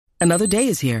Another day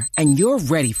is here, and you're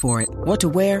ready for it. What to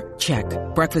wear? Check.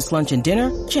 Breakfast, lunch, and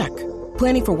dinner? Check.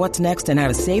 Planning for what's next and how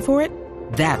to save for it?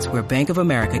 That's where Bank of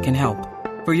America can help.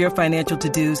 For your financial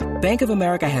to-dos, Bank of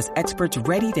America has experts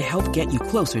ready to help get you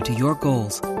closer to your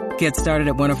goals. Get started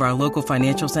at one of our local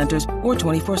financial centers or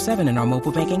 24/7 in our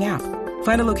mobile banking app.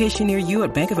 Find a location near you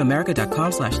at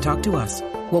bankofamerica.com/talktous.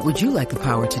 What would you like the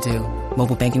power to do?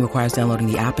 Mobile banking requires downloading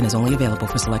the app and is only available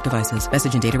for select devices.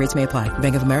 Message and data rates may apply.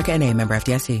 Bank of America NA, member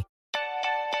FDIC.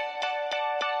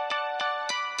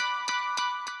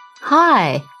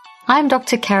 Hi, I'm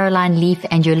Dr. Caroline Leaf,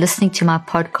 and you're listening to my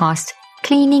podcast,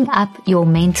 Cleaning Up Your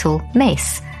Mental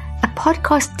Mess, a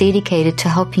podcast dedicated to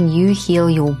helping you heal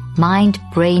your mind,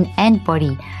 brain, and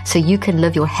body so you can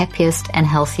live your happiest and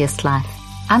healthiest life.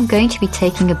 I'm going to be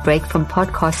taking a break from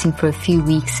podcasting for a few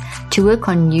weeks to work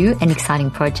on new and exciting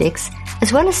projects,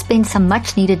 as well as spend some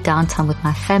much-needed downtime with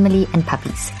my family and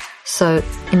puppies. So,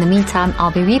 in the meantime,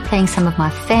 I'll be replaying some of my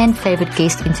fan-favorite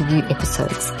guest interview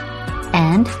episodes.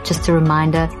 And, just a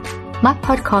reminder, my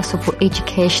podcasts are for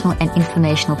educational and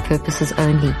informational purposes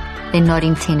only. They're not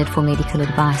intended for medical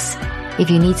advice. If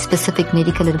you need specific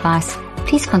medical advice,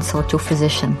 please consult your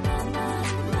physician.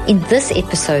 In this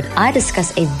episode, I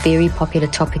discuss a very popular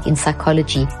topic in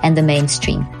psychology and the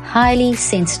mainstream, highly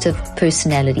sensitive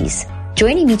personalities.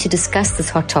 Joining me to discuss this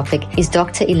hot topic is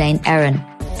Dr. Elaine Aron,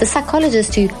 the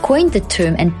psychologist who coined the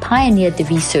term and pioneered the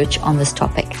research on this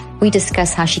topic. We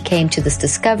discuss how she came to this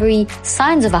discovery,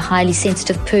 signs of a highly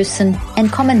sensitive person,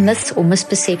 and common myths or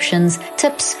misperceptions,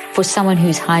 tips for someone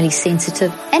who's highly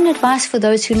sensitive, and advice for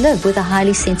those who live with a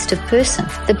highly sensitive person,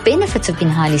 the benefits of being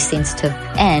highly sensitive,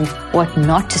 and what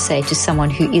not to say to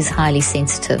someone who is highly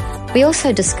sensitive. We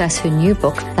also discuss her new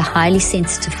book, The Highly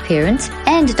Sensitive Parent,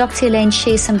 and Dr. Elaine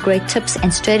shares some great tips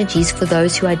and strategies for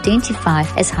those who identify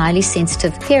as highly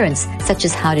sensitive parents, such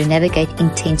as how to navigate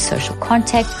intense social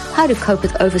contact, how to cope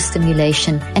with overstimulation,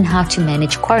 and how to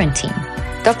manage quarantine.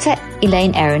 Dr.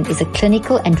 Elaine Aron is a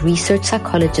clinical and research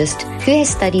psychologist who has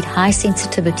studied high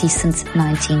sensitivity since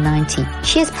 1990.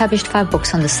 She has published 5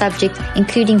 books on the subject,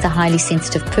 including The Highly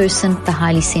Sensitive Person, The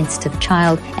Highly Sensitive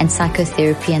Child, and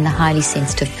Psychotherapy and the Highly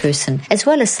Sensitive Person, as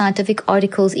well as scientific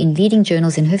articles in leading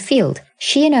journals in her field.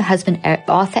 She and her husband,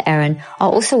 Arthur Aron,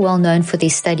 are also well known for their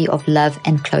study of love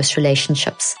and close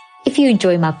relationships. If you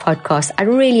enjoy my podcast, I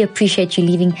really appreciate you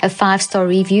leaving a 5-star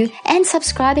review and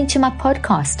subscribing to my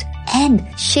podcast. And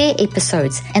share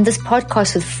episodes and this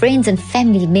podcast with friends and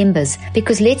family members,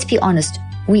 because let's be honest,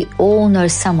 we all know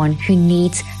someone who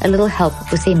needs a little help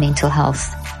with their mental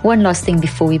health. One last thing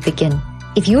before we begin.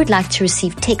 If you would like to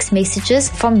receive text messages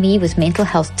from me with mental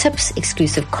health tips,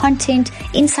 exclusive content,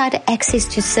 insider access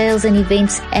to sales and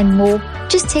events, and more,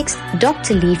 just text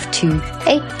Dr. Leaf to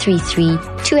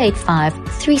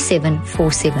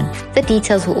 833-285-3747. The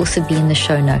details will also be in the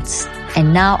show notes.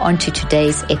 And now on to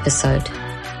today's episode.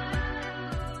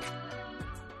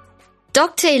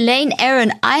 Dr. Elaine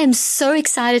Aron, I am so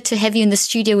excited to have you in the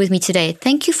studio with me today.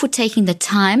 Thank you for taking the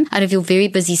time out of your very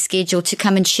busy schedule to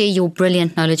come and share your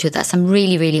brilliant knowledge with us. I'm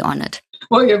really, really honored.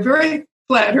 Well, you're very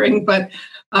flattering, but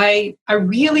I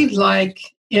really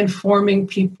like informing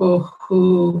people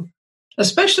who,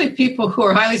 especially people who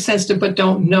are highly sensitive but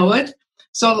don't know it.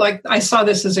 So like I saw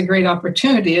this as a great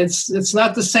opportunity. It's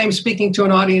not the same speaking to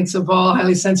an audience of all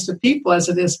highly sensitive people as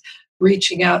it is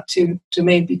reaching out to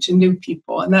new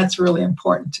people. And that's really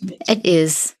important to me. It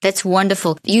is. That's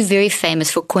wonderful. You're very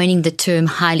famous for coining the term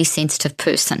highly sensitive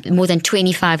person more than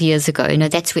 25 years ago.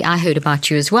 That's where I heard about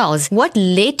you as well. What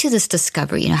led to this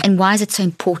discovery, and why is it so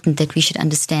important that we should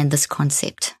understand this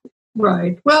concept?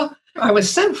 Right. Well, I was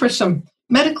sent for some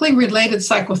medically related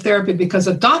psychotherapy because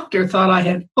a doctor thought I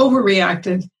had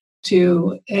overreacted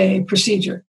to a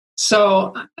procedure.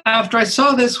 So after I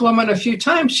saw this woman a few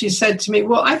times, she said to me,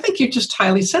 well, I think you're just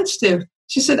highly sensitive.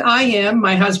 She said, I am,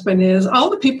 my husband is.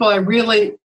 All the people I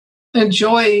really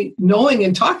enjoy knowing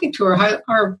and talking to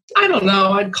are I don't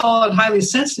know, I'd call it highly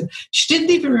sensitive. She didn't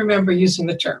even remember using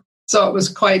the term. So it was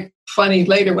quite funny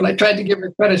later when I tried to give her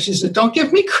credit. She said, don't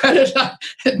give me credit. I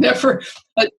had never,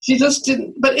 she just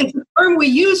didn't. But it's a term we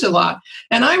use a lot.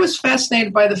 And I was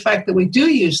fascinated by the fact that we do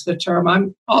use the term.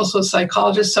 I'm also a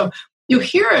psychologist. So you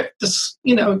hear it,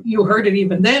 you heard it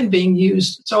even then being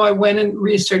used. So I went and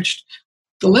researched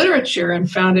the literature and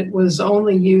found it was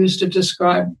only used to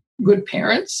describe good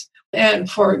parents and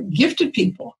for gifted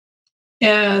people.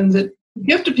 And the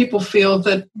gifted people feel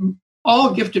that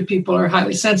all gifted people are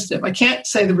highly sensitive. I can't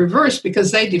say the reverse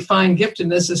because they define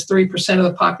giftedness as 3% of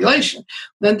the population.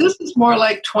 Then this is more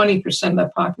like 20% of the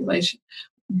population.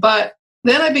 But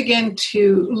then I began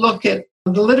to look at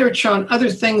the literature on other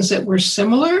things that were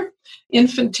similar.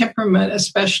 infant temperament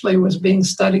especially was being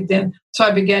studied then. So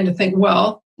I began to think,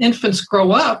 well, infants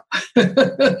grow up.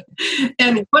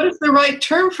 And what is the right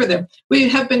term for them? We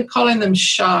have been calling them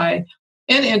shy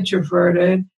and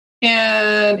introverted,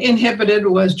 and inhibited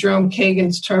was Jerome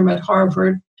Kagan's term at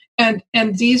Harvard. And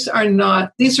these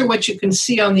are what you can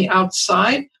see on the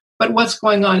outside, but what's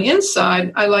going on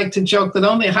inside, I like to joke that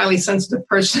only a highly sensitive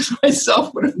person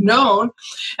myself would have known.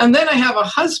 And then I have a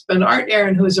husband, Art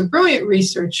Aaron, who is a brilliant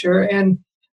researcher, and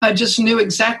I just knew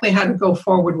exactly how to go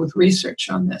forward with research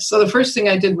on this. So the first thing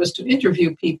I did was to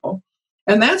interview people.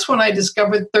 And that's when I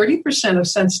discovered 30% of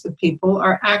sensitive people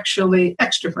are actually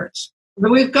extroverts.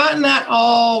 But we've gotten that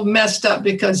all messed up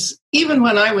because even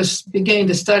when I was beginning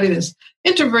to study this,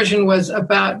 introversion was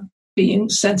about being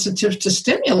sensitive to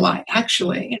stimuli,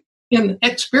 actually, in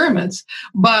experiments.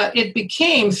 But it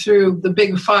became through the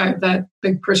big five, that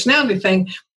big personality thing,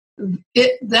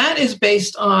 that is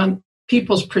based on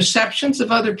people's perceptions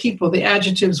of other people, the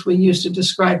adjectives we use to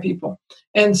describe people.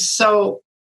 And so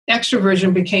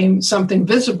extroversion became something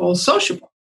visible, sociable.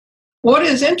 What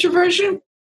is introversion?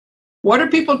 What are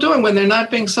people doing when they're not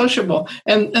being sociable?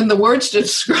 And the words to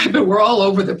describe it were all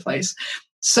over the place.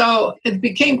 So it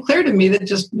became clear to me that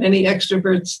just many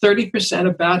extroverts, 30%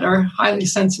 about, are highly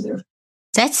sensitive.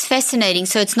 That's fascinating.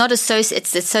 So it's not it's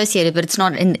associated, but it's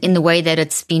not in the way that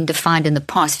it's been defined in the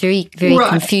past. Very, very right.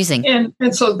 Confusing.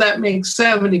 And so that makes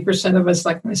 70% of us,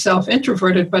 like myself,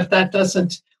 introverted, but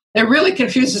it really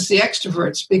confuses the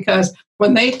extroverts, because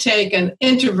when they take an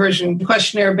introversion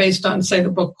questionnaire based on, say, the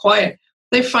book Quiet,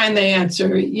 they find they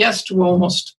answer yes to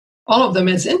almost all of them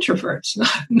as introverts,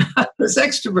 not as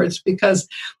extroverts, because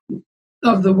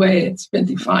of the way it's been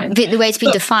defined. The way it's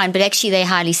been defined, but actually they're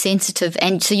highly sensitive.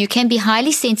 And so you can be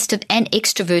highly sensitive and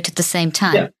extrovert at the same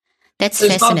time. Yeah. That's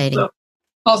fascinating.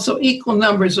 Also equal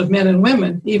numbers of men and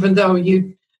women, even though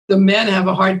the men have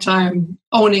a hard time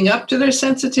owning up to their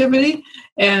sensitivity.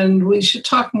 And we should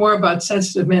talk more about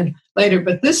sensitive men later.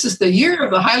 But this is the year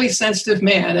of the highly sensitive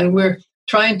man, and we're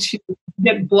trying to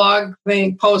get blog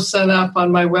posts set up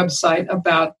on my website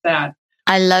about that.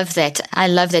 I love that.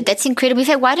 That's incredible. In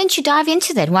fact, why don't you dive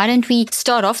into that? Why don't we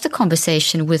start off the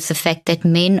conversation with the fact that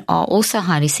men are also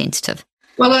highly sensitive?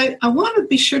 Well, I want to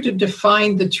be sure to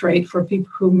define the trait for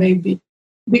people who may be,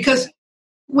 because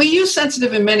we use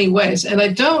sensitive in many ways, and I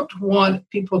don't want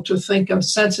people to think of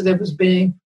sensitive as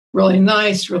being really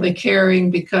nice, really caring,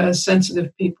 because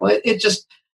sensitive people,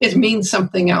 it means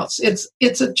something else.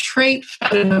 It's a trait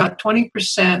found in about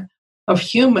 20% of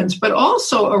humans, but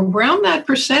also around that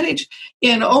percentage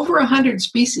in over 100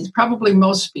 species, probably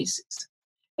most species.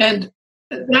 And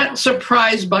that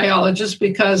surprised biologists,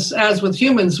 because as with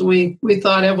humans, we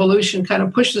thought evolution kind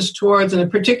of pushed us towards, in a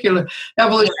particular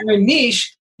evolutionary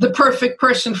niche, the perfect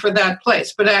person for that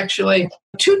place. But actually,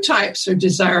 two types are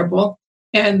desirable,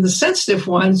 and the sensitive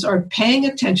ones are paying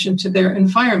attention to their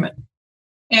environment.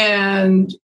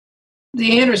 And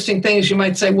the interesting thing is, you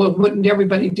might say, well, wouldn't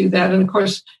everybody do that? And of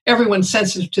course, everyone's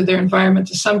sensitive to their environment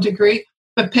to some degree,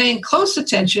 but paying close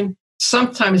attention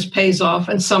sometimes pays off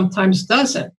and sometimes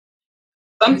doesn't.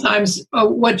 Sometimes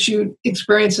what you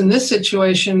experience in this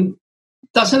situation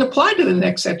doesn't apply to the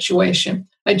next situation.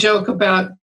 I joke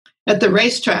about at the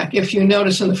racetrack, if you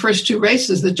notice in the first two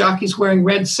races, the jockey's wearing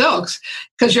red silks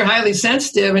because you're highly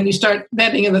sensitive, and you start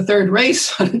betting in the third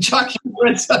race on a jockey in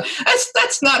red silks.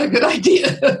 That's not a good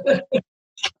idea.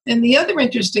 And the other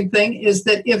interesting thing is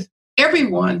that if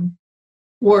everyone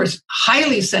were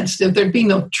highly sensitive, there'd be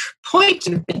no point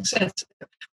in being sensitive.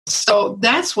 So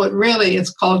that's what really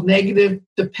is called negative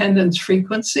dependence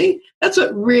frequency. That's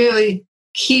what really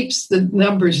keeps the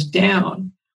numbers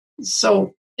down.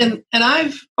 So, and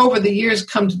I've, over the years,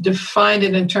 come to define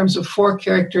it in terms of four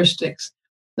characteristics.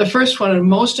 The first one, and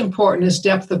most important, is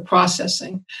depth of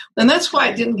processing. And that's why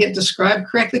it didn't get described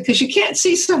correctly, because you can't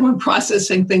see someone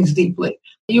processing things deeply.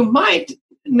 You might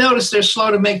notice they're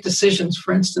slow to make decisions,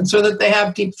 for instance, or that they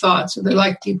have deep thoughts, or they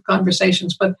like deep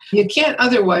conversations, but you can't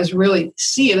otherwise really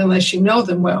see it unless you know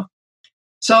them well.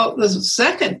 So the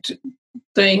second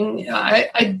thing,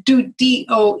 I do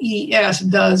DOES,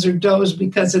 does or does,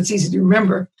 because it's easy to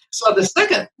remember. So the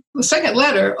second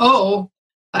letter, O,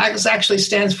 actually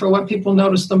stands for what people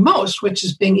notice the most, which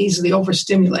is being easily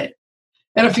overstimulated.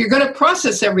 And if you're going to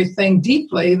process everything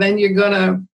deeply, then you're going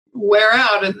to wear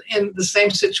out in the same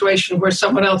situation where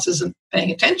someone else isn't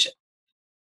paying attention.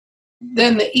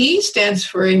 Then the E stands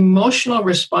for emotional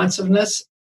responsiveness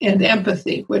and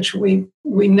empathy, which we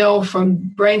know from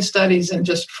brain studies and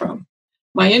just from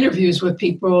my interviews with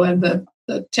people and the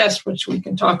test, which we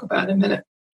can talk about in a minute,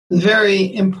 is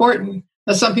very important.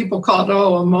 Now, some people call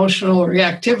it, emotional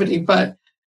reactivity, but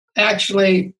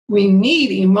actually, we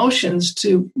need emotions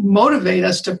to motivate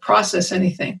us to process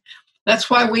anything. That's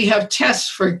why we have tests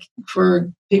for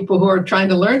people who are trying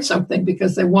to learn something,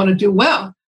 because they want to do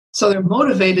well. So they're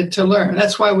motivated to learn.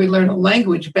 That's why we learn a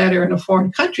language better in a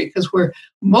foreign country, because we're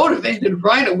motivated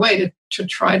right away to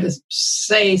try to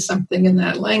say something in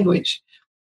that language.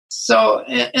 So,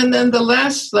 and then the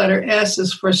last letter, S,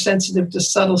 is for sensitive to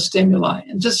subtle stimuli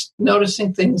and just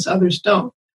noticing things others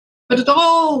don't. But it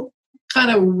all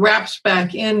kind of wraps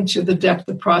back into the depth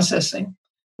of processing,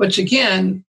 which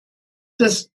again,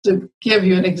 just to give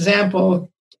you an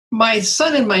example, my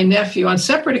son and my nephew, on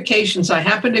separate occasions, I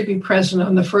happened to be present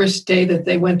on the first day that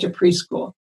they went to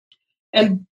preschool.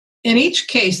 And in each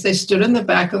case, they stood in the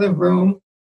back of the room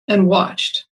and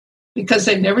watched, because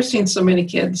they'd never seen so many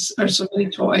kids or so many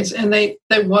toys, and they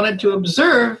wanted to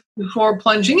observe before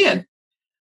plunging in.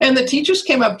 And the teachers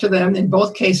came up to them in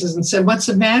both cases and said, "What's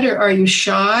the matter? Are you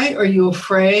shy? Are you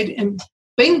afraid?" And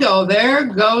bingo, there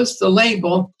goes the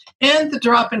label and the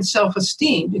drop in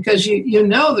self-esteem, because you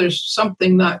know there's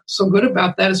something not so good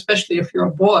about that, especially if you're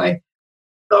a boy.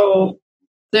 So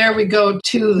there we go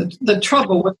to the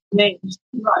trouble with names.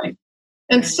 Right.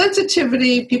 And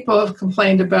sensitivity, people have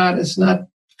complained about, is not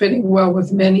fitting well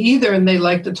with men either, and they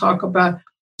like to talk about,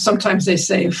 sometimes they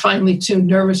say, finely tuned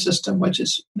nervous system, which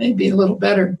is maybe a little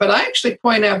better. But I actually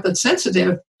point out that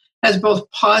sensitive has both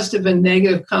positive and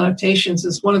negative connotations.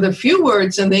 It's one of the few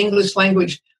words in the English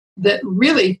language that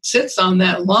really sits on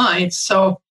that line.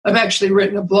 So I've actually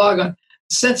written a blog on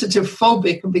sensitive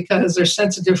phobic, because there's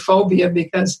sensitive phobia,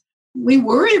 because we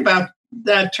worry about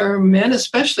that term, men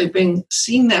especially, being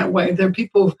seen that way. There are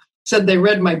people who said they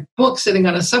read my book sitting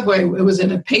on a subway. It was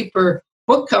in a paper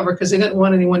book cover because they didn't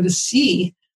want anyone to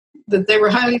see that they were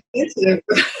highly sensitive.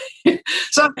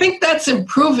 So I think that's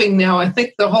improving now. I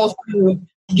think the whole thing with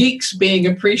geeks being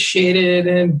appreciated,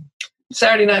 and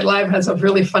Saturday Night Live has a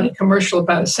really funny commercial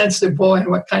about a sensitive boy and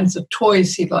what kinds of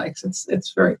toys he likes.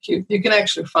 It's very cute. You can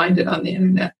actually find it on the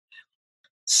internet.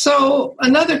 So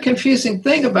another confusing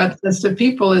thing about sensitive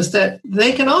people is that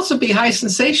they can also be high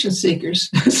sensation seekers.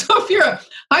 So if you're a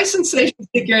high sensation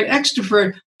seeker, an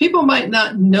extrovert, people might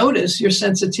not notice your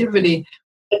sensitivity,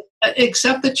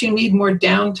 except that you need more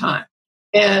downtime.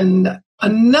 And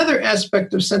another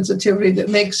aspect of sensitivity that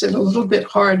makes it a little bit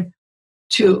hard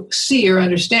to see or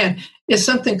understand is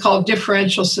something called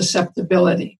differential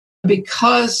susceptibility.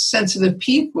 Because sensitive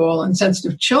people and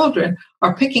sensitive children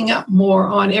are picking up more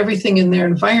on everything in their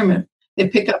environment, they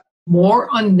pick up more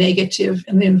on negative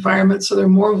in the environment, so they're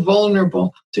more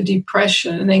vulnerable to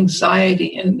depression and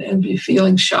anxiety and be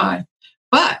feeling shy.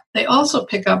 But they also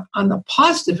pick up on the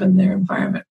positive in their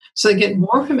environment, so they get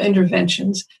more from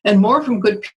interventions and more from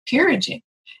good parenting.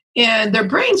 And their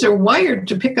brains are wired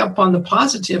to pick up on the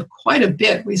positive quite a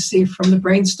bit, we see from the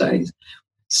brain studies.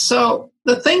 So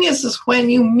the thing is when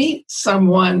you meet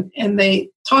someone and they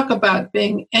talk about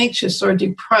being anxious or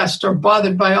depressed or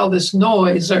bothered by all this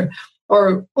noise,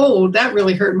 or oh, that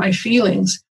really hurt my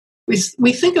feelings,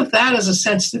 we think of that as a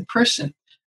sensitive person.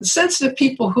 The sensitive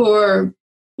people who are,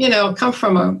 come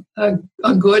from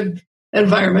a good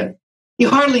environment, you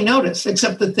hardly notice,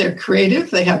 except that they're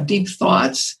creative, they have deep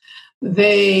thoughts,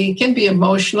 they can be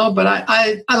emotional, but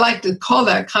I like to call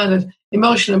that kind of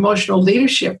emotional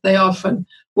leadership. They often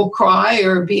will cry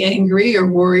or be angry or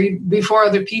worried before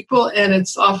other people, and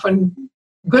it's often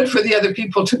good for the other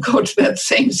people to go to that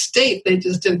same state. They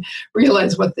just didn't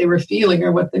realize what they were feeling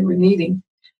or what they were needing.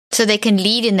 So they can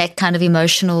lead in that kind of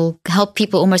emotional, help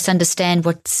people almost understand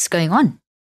what's going on.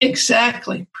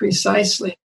 Exactly,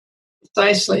 precisely.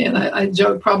 And I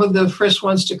joke, probably the first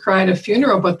ones to cry at a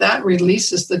funeral, but that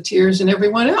releases the tears in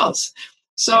everyone else.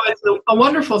 So it's a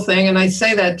wonderful thing, and I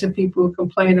say that to people who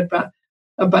complain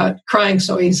about crying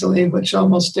so easily, which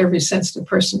almost every sensitive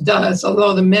person does.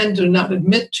 Although the men do not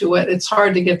admit to it, it's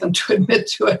hard to get them to admit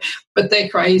to it, but they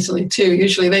cry easily too.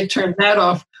 Usually they turn that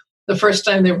off the first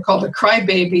time they were called a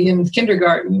crybaby in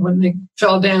kindergarten when they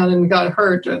fell down and got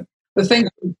hurt. The thing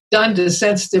done to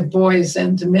sensitive boys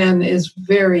and to men is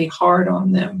very hard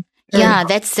on them. Yeah,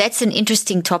 that's an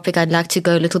interesting topic. I'd like to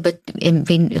go a little bit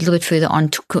further on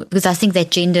because I think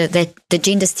that the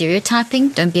gender stereotyping,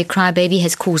 don't be a crybaby,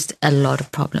 has caused a lot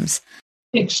of problems.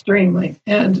 Extremely,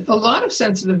 and a lot of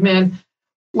sensitive men.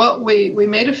 Well, we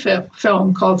made a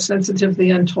film called "Sensitive: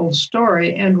 The Untold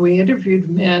Story," and we interviewed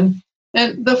men,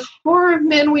 and the 4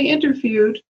 men we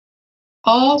interviewed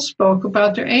all spoke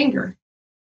about their anger,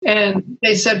 and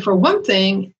they said, for one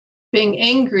thing, being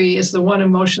angry is the one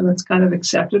emotion that's kind of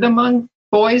accepted among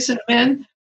boys and men,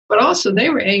 but also they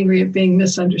were angry at being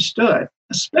misunderstood,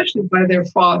 especially by their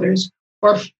fathers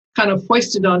or kind of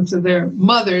foisted onto their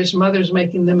mothers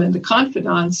making them into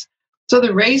confidants. So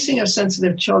the raising of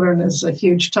sensitive children is a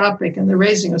huge topic, and the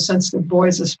raising of sensitive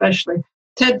boys especially.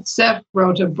 Ted Zeff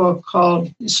wrote a book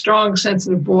called Strong,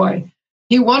 Sensitive Boy.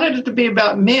 He wanted it to be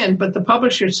about men, but the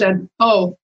publisher said,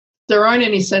 oh, there aren't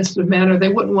any sensitive men, or they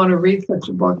wouldn't want to read such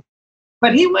a book.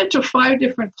 But he went to 5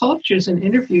 different cultures and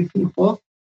interviewed people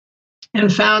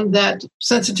and found that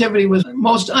sensitivity was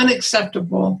most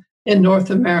unacceptable in North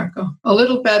America, a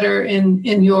little better in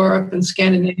Europe and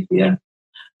Scandinavia,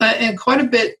 and quite a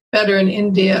bit better in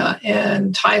India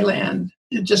and Thailand.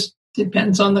 It just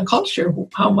depends on the culture,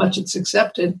 how much it's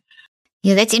accepted.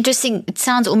 Yeah, that's interesting. It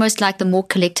sounds almost like the more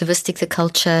collectivistic the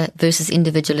culture versus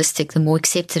individualistic, the more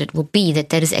accepted it will be,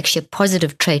 that is actually a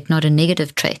positive trait, not a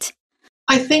negative trait.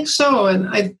 I think so. And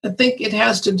I think it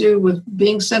has to do with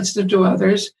being sensitive to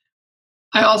others.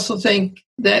 I also think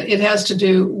that it has to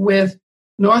do with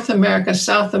North America,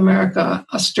 South America,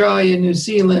 Australia, New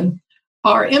Zealand,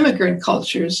 our immigrant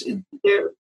cultures.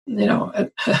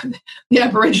 The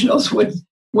Aboriginals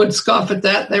would scoff at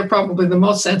that. They're probably the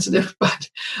most sensitive, but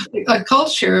a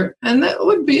culture, and that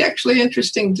would be actually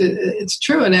interesting it's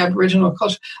true in Aboriginal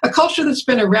culture, a culture that's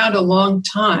been around a long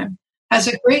time has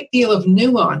a great deal of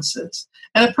nuances.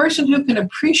 And a person who can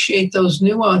appreciate those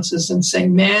nuances in, say,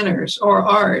 manners or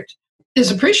art is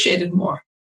appreciated more.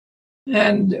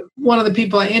 And one of the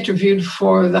people I interviewed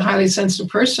for The Highly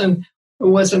Sensitive Person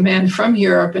was a man from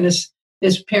Europe, and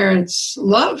his parents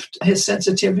loved his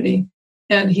sensitivity,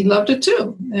 and he loved it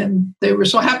too. And they were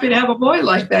so happy to have a boy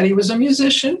like that. He was a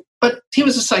musician, but he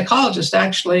was a psychologist,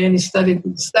 actually, and he studied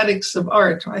aesthetics of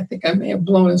art. I think I may have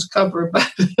blown his cover,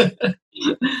 but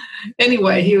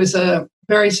anyway, he was a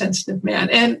very sensitive man.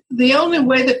 And the only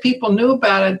way that people knew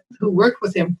about it who worked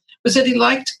with him was that he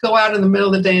liked to go out in the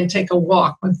middle of the day and take a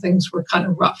walk when things were kind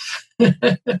of rough.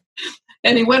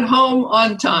 And he went home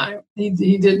on time. He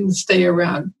didn't stay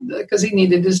around because he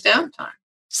needed his downtime.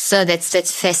 So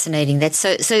that's fascinating. That's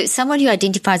so someone who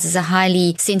identifies as a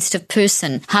highly sensitive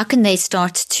person, how can they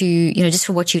start to, just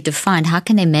for what you defined, how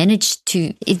can they manage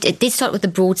to, let's start with the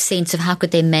broad sense of how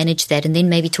could they manage that, and then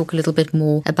maybe talk a little bit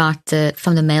more about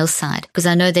from the male side, because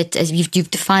I know that as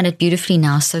you've defined it beautifully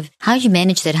now. So how do you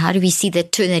manage that? How do we see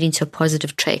that, turn that into a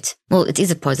positive trait? Well, it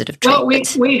is a positive trait. Well,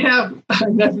 we have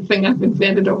another thing I've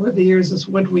invented over the years is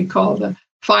what we call the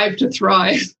 5 to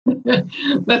Thrive.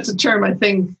 That's a term I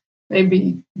think may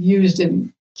be used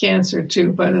in cancer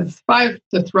too, but it's 5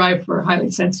 to Thrive for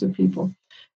highly sensitive people.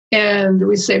 And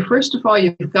we say, first of all,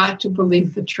 you've got to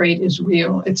believe the trait is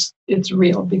real. It's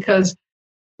real, because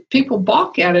people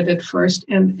balk at it at first,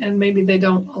 and maybe they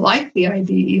don't like the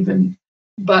idea even.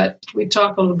 But we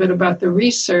talk a little bit about the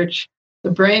research.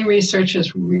 The brain research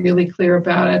is really clear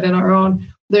about it, and our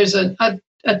own. There's a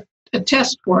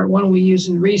test for it, one we use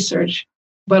in research,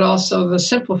 but also the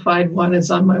simplified one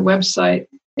is on my website,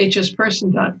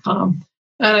 hsperson.com.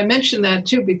 And I mention that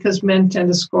too because men tend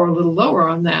to score a little lower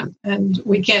on that. And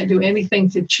we can't do anything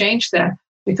to change that,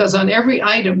 because on every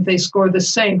item they score the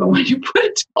same. But when you put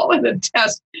it all in a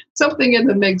test, something in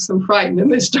them makes them frightened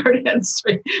and they start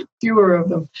answering fewer of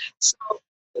them.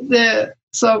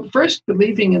 So first,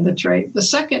 believing in the trait. The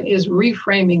second is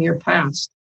reframing your past.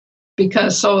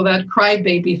 Because that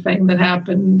crybaby thing that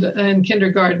happened in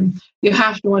kindergarten, you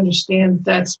have to understand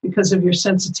that's because of your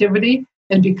sensitivity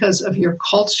and because of your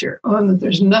culture.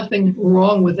 There's nothing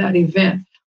wrong with that event.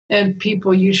 And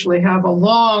people usually have a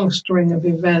long string of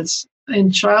events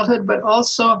in childhood, but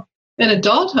also in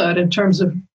adulthood in terms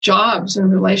of jobs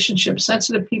and relationships.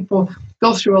 Sensitive people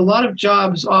go through a lot of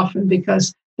jobs often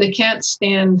because they can't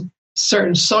stand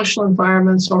certain social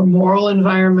environments or moral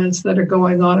environments that are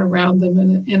going on around them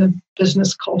in a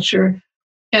business culture.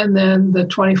 And then the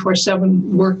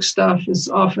 24/7 work stuff is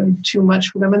often too much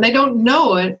for them. And they don't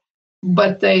know it,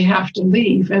 but they have to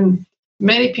leave. And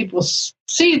many people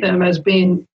see them as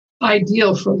being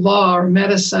ideal for law or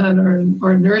medicine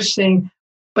or nursing,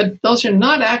 but those are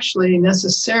not actually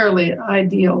necessarily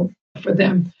ideal for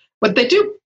them. What they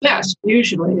do best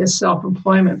usually is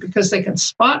self-employment, because they can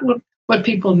spot what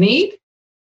people need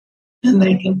and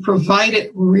they can provide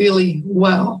it really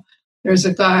well. There's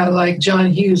a guy like John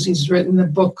Hughes, he's written a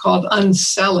book called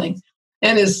Unselling,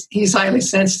 and he's highly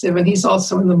sensitive, and he's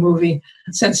also in the movie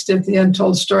Sensitive, The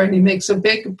Untold Story, and he makes a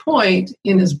big point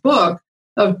in his book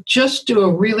of just do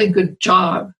a really good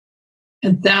job,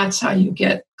 and that's how you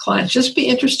get clients. Just be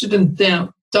interested in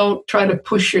them. Don't try to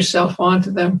push yourself onto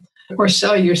them or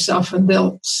sell yourself, and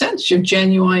they'll sense your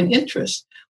genuine interest.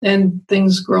 And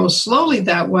things grow slowly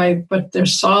that way, but they're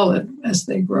solid as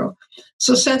they grow.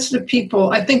 So sensitive people,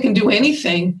 I think, can do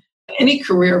anything any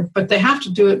career, but they have to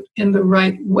do it in the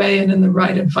right way and in the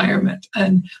right environment.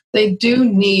 And they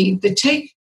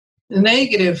take the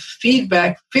negative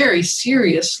feedback very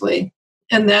seriously.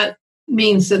 And that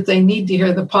means that they need to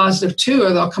hear the positive too,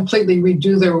 or they'll completely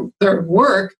redo their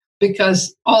work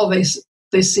because all they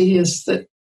see is that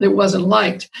it wasn't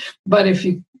liked. But if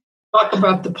you talk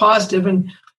about the positive,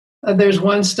 and there's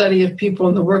one study of people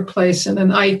in the workplace in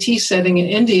an IT setting in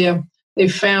India, they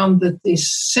found that the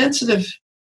sensitive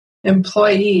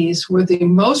employees were the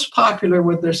most popular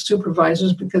with their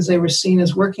supervisors because they were seen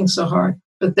as working so hard,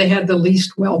 but they had the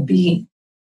least well-being.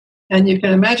 And you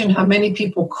can imagine how many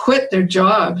people quit their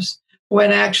jobs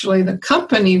when actually the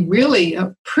company really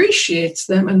appreciates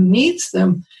them and needs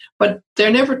them, but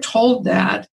they're never told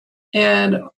that.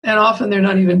 And often they're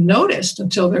not even noticed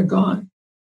until they're gone.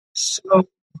 So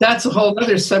that's a whole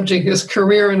other subject, is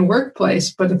career and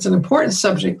workplace, but it's an important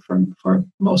subject for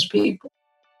most people.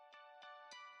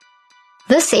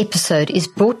 This episode is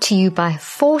brought to you by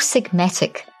Four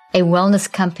Sigmatic, a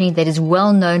wellness company that is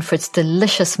well known for its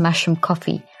delicious mushroom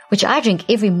coffee, which I drink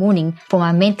every morning for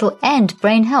my mental and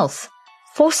brain health.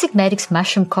 Four Sigmatic's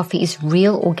mushroom coffee is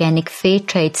real, organic, fair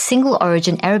trade, single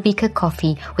origin Arabica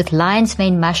coffee with lion's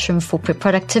mane mushroom for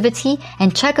productivity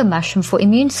and chaga mushroom for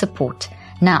immune support.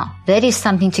 Now, that is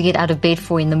something to get out of bed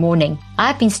for in the morning.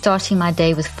 I've been starting my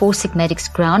day with Four Sigmatic's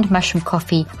ground mushroom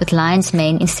coffee with lion's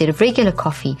mane instead of regular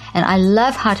coffee, and I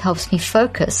love how it helps me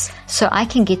focus so I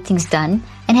can get things done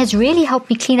and has really helped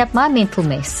me clean up my mental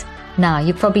mess. Now,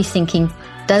 you're probably thinking,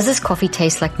 does this coffee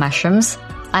taste like mushrooms?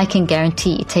 I can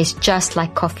guarantee it tastes just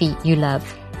like coffee you love.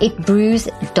 It brews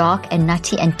dark and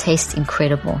nutty and tastes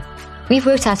incredible. We've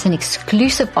worked out an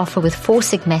exclusive offer with Four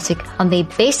Sigmatic on their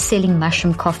best-selling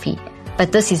mushroom coffee,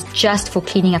 but this is just for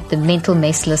cleaning up the mental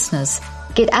mess listeners.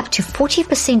 Get up to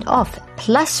 40% off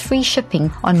plus free shipping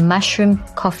on mushroom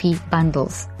coffee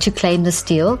bundles. To claim this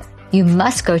deal, you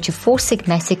must go to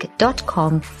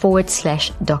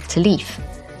foursigmatic.com/Dr. Leaf.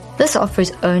 This offer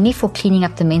is only for cleaning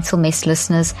up the mental mess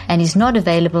listeners and is not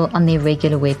available on their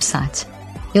regular website.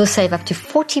 You'll save up to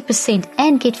 40%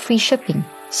 and get free shipping.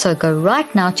 So go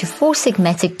right now to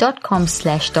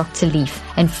foursigmatic.com/Dr. Leaf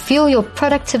and fuel your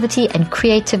productivity and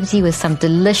creativity with some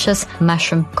delicious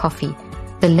mushroom coffee.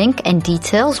 The link and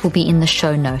details will be in the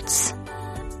show notes.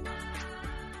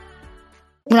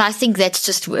 Well, I think that's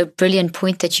just a brilliant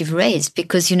point that you've raised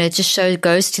because, it just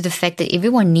goes to the fact that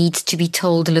everyone needs to be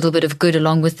told a little bit of good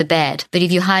along with the bad. But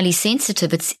if you're highly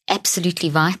sensitive, it's absolutely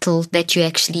vital that you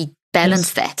actually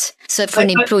balance that. So for an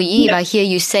employee, if I hear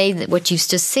you say that what you've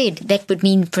just said, that would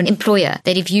mean for an employer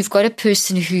that if you've got a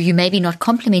person who you maybe not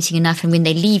complimenting enough and when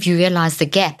they leave, you realize the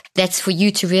gap, that's for you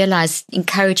to realize,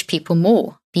 encourage people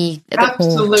more, be a bit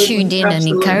more tuned in and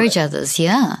encourage others.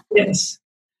 Yeah. Yes.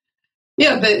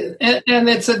 Yeah, and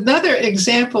it's another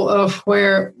example of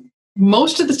where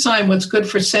most of the time what's good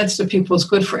for sensitive people is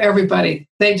good for everybody.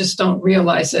 They just don't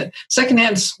realize it.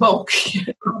 Secondhand smoke.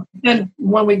 And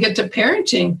when we get to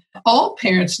parenting, all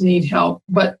parents need help,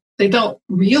 but they don't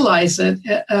realize it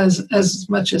as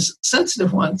much as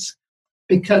sensitive ones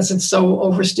because it's so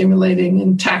overstimulating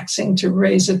and taxing to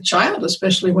raise a child,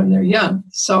 especially when they're young.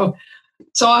 So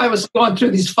I was going through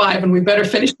these 5 and we better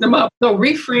finish them up. So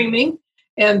reframing.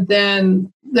 And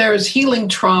then there's healing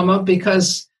trauma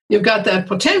because you've got that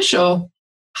potential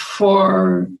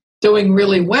for doing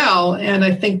really well. And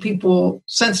I think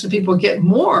sensitive people get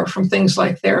more from things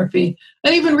like therapy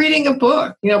and even reading a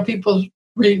book. People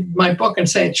read my book and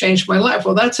say it changed my life.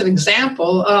 Well, that's an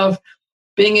example of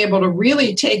being able to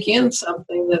really take in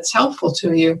something that's helpful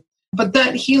to you. But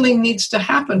that healing needs to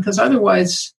happen because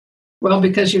otherwise,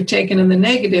 because you've taken in the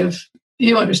negative,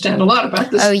 you understand a lot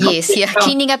about this. Oh, yes. Yeah.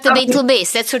 Cleaning up the mental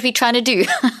mess. That's what we're trying to do.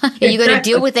 Exactly. You got to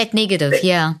deal with that negative.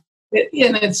 Yeah.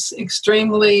 And it's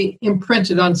extremely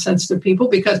imprinted on sensitive people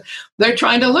because they're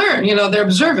trying to learn. They're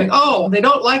observing. Oh, they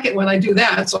don't like it when I do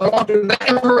that, so I won't do that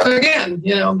ever again.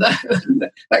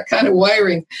 That kind of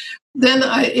wiring. Then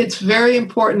it's very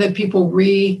important that people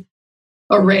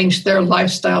rearrange their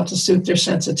lifestyle to suit their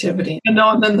sensitivity. And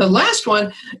then the last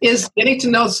one is getting to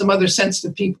know some other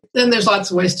sensitive people. Then there's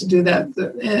lots of ways to do that.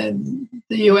 In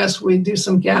the U.S., we do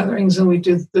some gatherings and we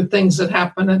do the things that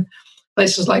happen in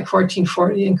places like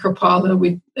 1440 and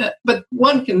Kripalu. But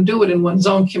one can do it in one's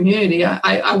own community,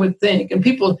 I would think. And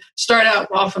people start out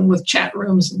often with chat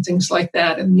rooms and things like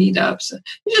that and meetups.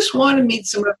 You just want to meet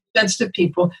some sensitive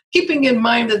people, keeping in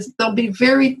mind that they'll be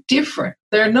very different.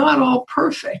 They're not all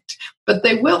perfect, but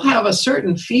they will have a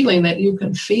certain feeling that you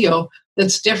can feel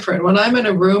that's different. When I'm in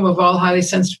a room of all highly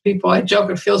sensitive people, I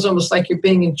joke, it feels almost like you're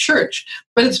being in church,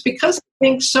 but it's because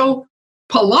things so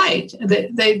polite.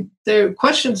 Their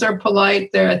questions are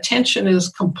polite. Their attention is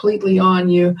completely on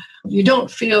you. You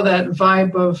don't feel that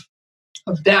vibe of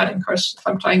doubt. Of course, if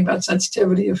I'm talking about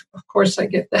sensitivity, of course I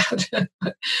get that.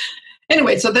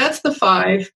 Anyway, so that's the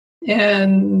 5.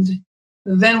 And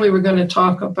then we were going to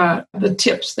talk about the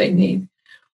tips they need.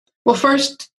 Well,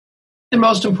 first and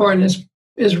most important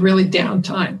is really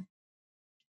downtime.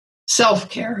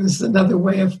 Self-care is another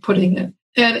way of putting it.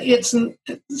 And it's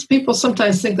people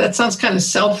sometimes think that sounds kind of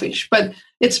selfish, but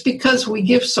it's because we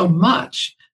give so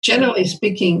much. Generally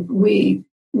speaking, we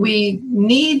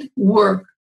need work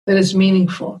that is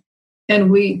meaningful,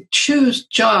 and we choose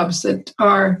jobs that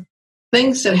are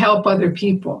things that help other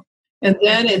people. And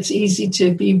then it's easy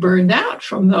to be burned out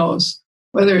from those,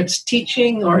 whether it's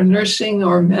teaching or nursing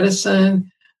or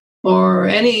medicine or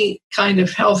any kind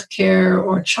of healthcare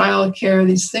or childcare.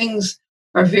 These things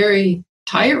are very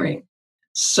tiring.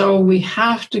 So we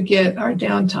have to get our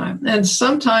downtime. And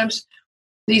sometimes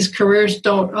these careers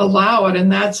don't allow it.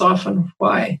 And that's often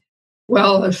why,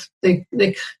 well, if they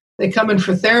come in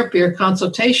for therapy or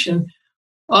consultation,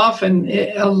 often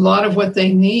a lot of what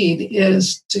they need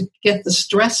is to get the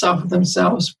stress off of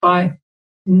themselves by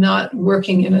not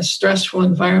working in a stressful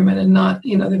environment and not,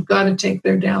 they've got to take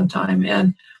their downtime.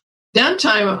 And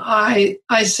downtime,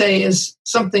 I say, is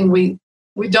something we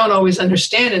don't always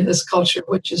understand in this culture,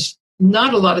 which is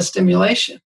not a lot of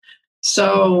stimulation.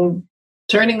 So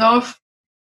turning off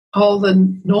all the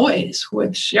noise,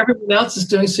 which everyone else is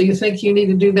doing, so you think you need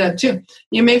to do that too.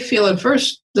 You may feel at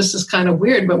first this is kind of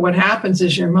weird, but what happens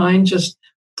is your mind just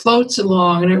floats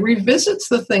along and it revisits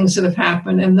the things that have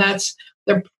happened, and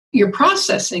you're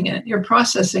processing it. You're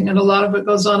processing, and a lot of it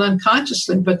goes on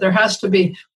unconsciously, but there has to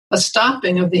be a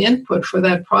stopping of the input for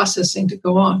that processing to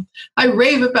go on. I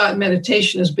rave about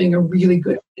meditation as being a really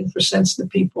good thing for sensitive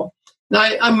people. Now,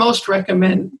 I most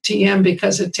recommend TM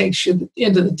because it takes you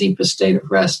into the deepest state of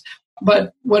rest.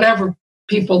 But whatever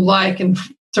people like in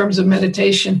terms of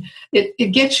meditation,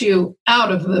 it gets you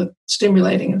out of the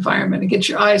stimulating environment. It gets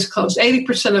your eyes closed.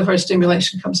 80% of our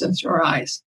stimulation comes in through our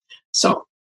eyes. So,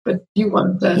 but you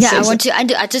wanted to say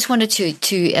I just wanted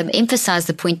to emphasize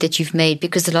the point that you've made,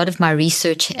 because a lot of my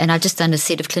research, and I've just done a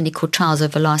set of clinical trials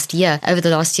over the last year,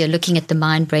 looking at the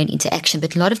mind-brain interaction,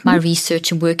 but a lot of my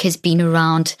research and work has been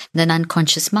around the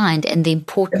unconscious mind and the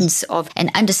importance of an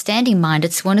understanding mind.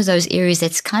 It's one of those areas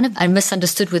that's kind of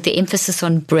misunderstood with the emphasis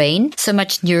on brain, so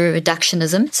much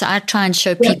neuroreductionism. So I try and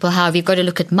show people how we've got to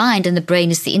look at mind and the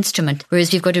brain is the instrument,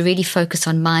 whereas we've got to really focus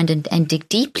on mind and dig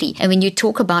deeply. And when you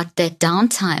talk about that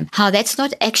downtime, how that's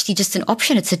not actually just an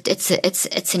option, it's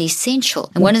an essential.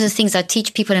 And one of the things I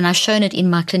teach people, and I've shown it in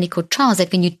my clinical trials,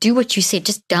 that when you do what you said,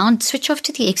 just switch off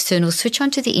to the external, switch on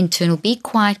to the internal, be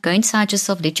quiet, go inside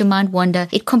yourself, let your mind wander.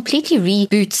 It completely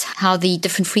reboots how the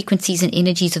different frequencies and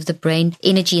energies of the brain,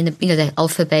 energy in the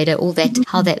alpha, beta, all that,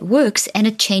 how that works, and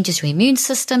it changes your immune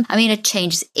system. I mean, it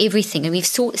changes everything. And we've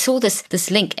saw this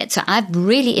link. And so I've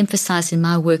really emphasized in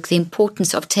my work the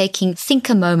importance of taking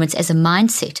thinker moments as a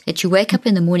mindset, that you wake up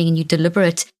in the morning and you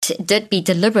be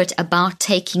deliberate about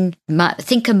taking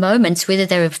thinker moments, whether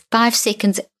they're 5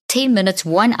 seconds, 10 minutes,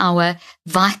 1 hour,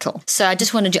 vital. So I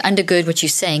just wanted to undergird what you're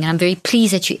saying. And I'm very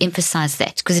pleased that you emphasize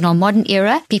that, because in our modern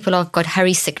era, people have got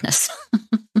hurry sickness.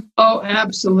 Oh,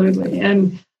 absolutely.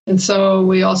 And so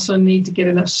we also need to get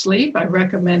enough sleep. I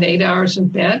recommend 8 hours in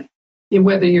bed,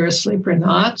 whether you're asleep or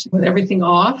not, with everything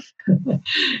off.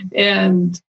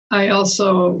 And I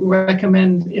also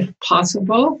recommend, if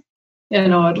possible,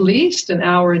 at least an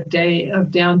hour a day of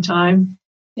downtime.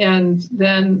 And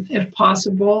then, if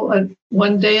possible,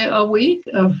 1 day a week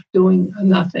of doing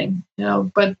nothing,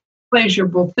 but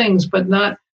pleasurable things, but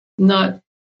not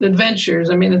adventures.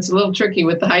 I mean, it's a little tricky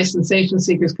with the high sensation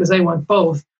seekers because they want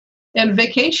both. And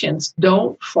vacations,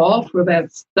 don't fall for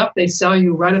that stuff they sell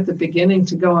you right at the beginning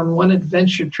to go on one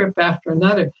adventure trip after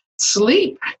another.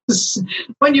 Sleep.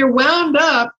 When you're wound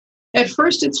up, at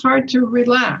first, it's hard to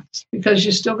relax because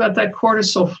you still got that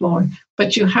cortisol flowing,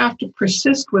 but you have to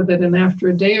persist with it. And after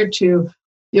a day or two,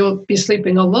 you'll be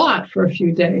sleeping a lot for a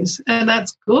few days. And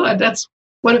that's good. That's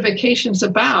what a vacation's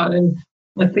about. And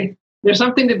I think there's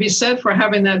something to be said for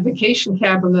having that vacation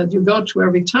cabin that you go to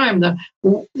every time.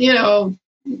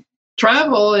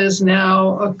 Travel is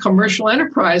now a commercial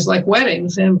enterprise like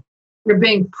weddings, and you're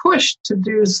being pushed to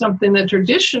do something that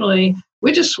traditionally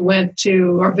we just went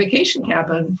to our vacation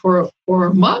cabin for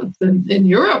a month. And in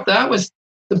Europe, that was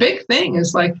the big thing.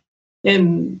 Is like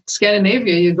in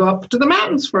Scandinavia, you go up to the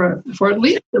mountains for at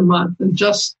least a month and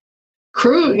just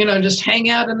cruise, just hang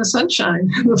out in the sunshine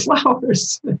and the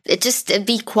flowers. Just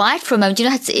be quiet for a moment.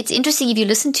 It's interesting if you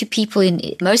listen to people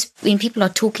when people are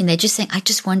talking, they're just saying, I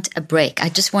just want a break. I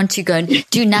just want to go and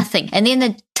do nothing. And then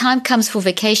the time comes for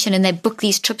vacation and they book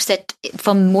these trips that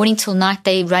from morning till night,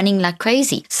 they're running like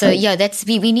crazy. So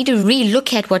we need to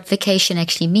relook at what vacation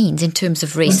actually means in terms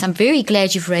of rest. I'm very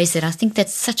glad you've raised it. I think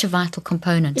that's such a vital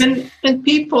component. And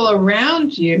people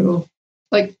around you,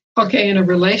 like, okay, in a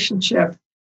relationship,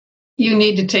 you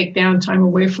need to take downtime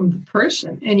away from the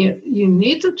person. And you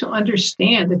need them to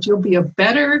understand that you'll be a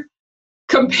better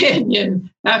companion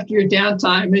after your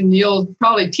downtime. And you'll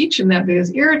probably teach them that,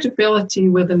 because irritability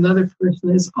with another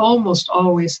person is almost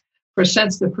always for a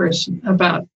sensitive person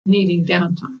about needing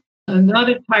downtime. And not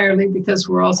entirely, because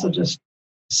we're also just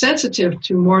sensitive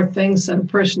to more things than a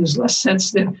person who's less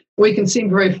sensitive. We can seem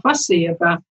very fussy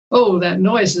about, oh, that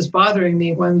noise is bothering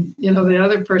me, when, the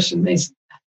other person may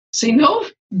see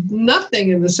nothing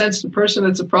in the sensitive person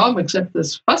that's a problem except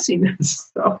this fussiness.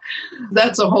 So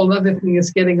that's a whole other thing,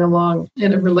 is getting along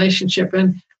in a relationship.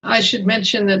 And I should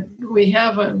mention that we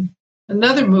have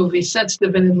another movie,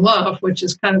 Sensitive and in Love, which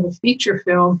is kind of a feature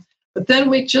film. But then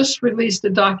we just released a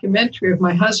documentary of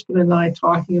my husband and I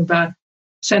talking about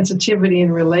sensitivity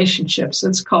in relationships.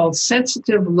 It's called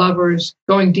Sensitive Lovers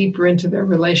Going Deeper into Their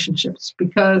Relationships,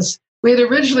 because we had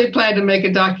originally planned to make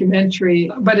a documentary,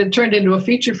 but it turned into a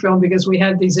feature film because we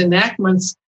had these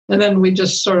enactments, and then we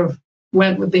just sort of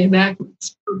went with the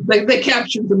enactments. They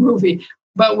captured the movie,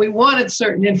 but we wanted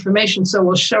certain information, so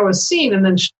we'll show a scene and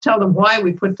then tell them why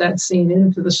we put that scene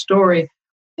into the story.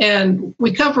 And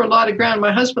we cover a lot of ground.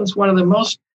 My husband's one of the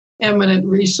most eminent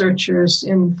researchers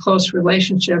in close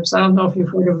relationships. I don't know if you've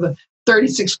heard of the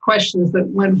 36 questions that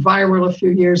went viral a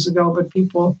few years ago, but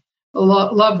people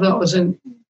love those. And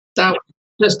that was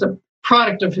just a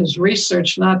product of his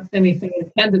research, not anything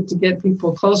intended to get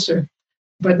people closer.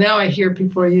 But now I hear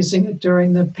people are using it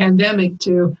during the pandemic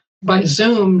by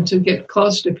Zoom to get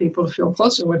close to people, to feel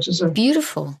closer, which is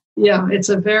beautiful. Yeah, it's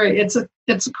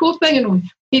a cool thing. And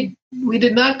we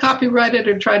did not copyright it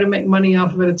or try to make money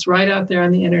off of it. It's right out there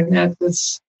on the internet.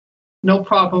 It's no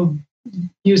problem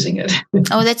using it.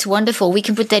 Oh, that's wonderful. We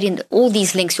can put that in all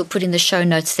these links. We'll put in the show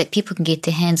notes that people can get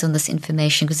their hands on this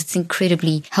information, because it's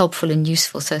incredibly helpful and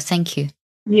useful. So thank you.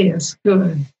 Yes,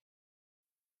 good.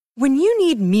 When you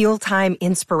need mealtime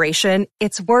inspiration,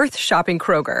 it's worth shopping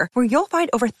Kroger, where you'll find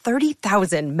over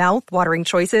 30,000 mouth-watering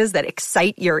choices that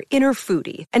excite your inner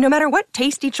foodie. And no matter what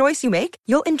tasty choice you make,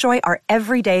 you'll enjoy our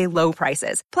everyday low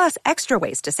prices, plus extra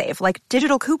ways to save, like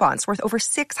digital coupons worth over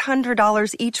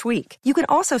 $600 each week. You can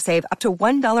also save up to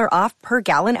 $1 off per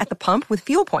gallon at the pump with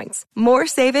fuel points. More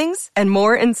savings and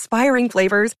more inspiring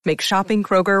flavors make shopping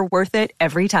Kroger worth it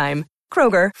every time.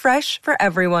 Kroger, fresh for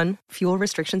everyone. Fuel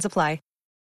restrictions apply.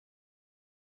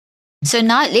 So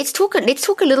now let's talk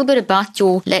a little bit about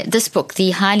this book, The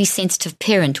Highly Sensitive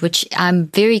Parent, which I'm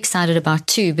very excited about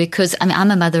too, because I'm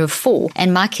a mother of 4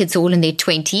 and my kids are all in their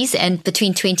 20s and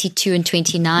between 22 and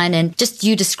 29. And just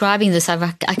you describing this,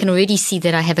 I can already see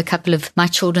that I have a couple of my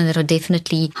children that are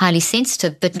definitely highly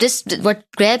sensitive. But just what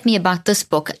grabbed me about this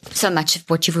book, so much of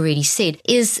what you've already said,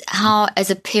 is how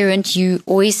as a parent you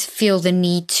always feel the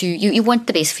need to, you want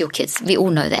the best for your kids. We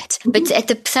all know that.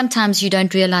 But sometimes you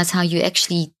don't realize how you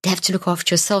actually have to look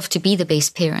after yourself to be the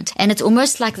best parent. And it's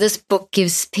almost like this book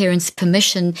gives parents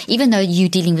permission, even though you're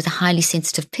dealing with a highly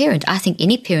sensitive parent. I think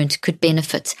any parent could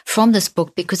benefit from this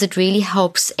book, because it really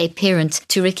helps a parent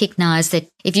to recognize that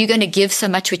if you're going to give so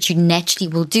much, which you naturally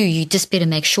will do, you just better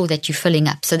make sure that you're filling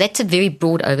up. So that's a very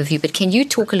broad overview. But can you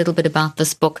talk a little bit about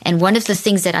this book? And one of the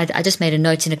things that I just made a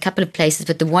note in a couple of places,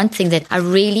 but the one thing that I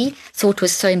really thought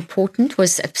was so important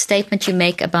was a statement you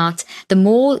make about the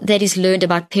more that is learned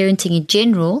about parenting in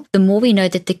general, the more we know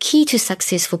that the key to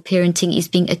successful parenting is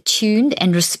being attuned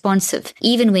and responsive,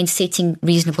 even when setting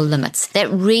reasonable limits.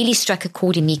 That really struck a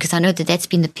chord in me, because I know that that's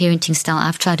been the parenting style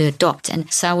I've tried to adopt.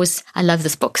 And so I love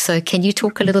this book. So can you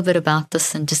talk a little bit about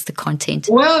this and just the content?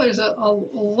 Well, there's a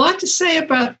lot to say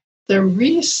about the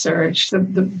research.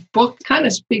 The book kind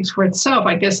of speaks for itself.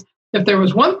 I guess if there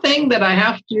was one thing that I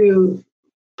have to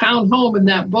pound home in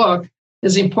that book,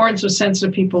 is the importance of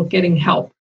sensitive people getting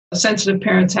help, sensitive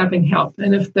parents having help.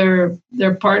 And if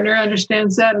their partner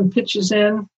understands that and pitches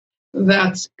in,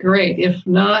 that's great. If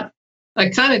not, I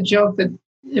kind of joke that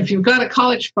if you've got a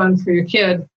college fund for your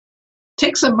kid,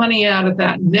 take some money out of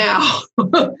that now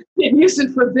and use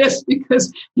it for this,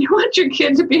 because you want your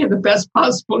kid to be in the best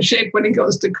possible shape when he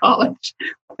goes to college.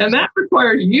 And that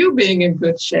requires you being in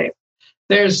good shape.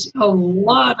 There's a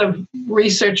lot of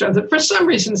research on it. For some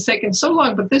reason, it's taken so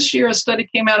long, but this year a study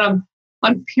came out on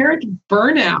on parent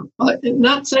burnout,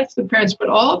 not sensitive parents, but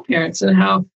all parents, and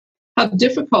how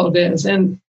difficult it is.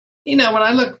 And, when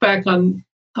I look back on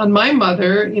my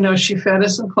mother, she fed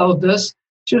us and clothed us.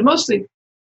 She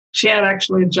had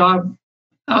actually a job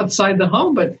outside the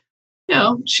home, but,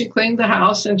 she cleaned the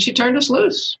house and she turned us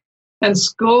loose. And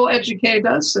school educated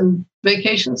us, and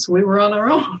vacations, we were on our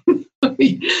own.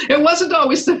 It wasn't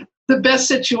always the best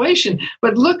situation,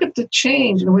 but look at the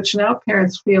change in which now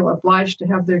parents feel obliged to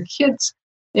have their kids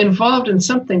involved in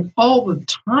something all the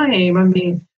time. I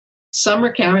mean,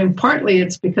 summer camp, partly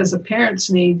it's because the parents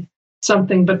need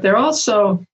something, but they're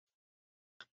also,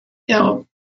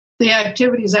 the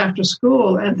activities after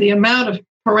school and the amount of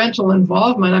parental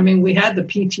involvement. I mean, we had the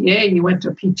PTA, you went to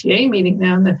a PTA meeting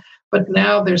now and then, but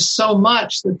now there's so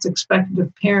much that's expected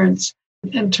of parents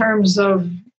in terms of,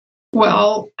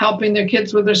 helping their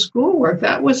kids with their schoolwork.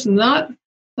 That was not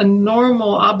a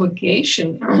normal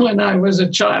obligation when I was a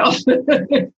child,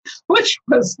 which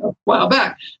was a while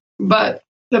back. But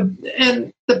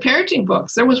the parenting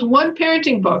books, there was one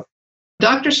parenting book,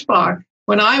 Dr. Spock,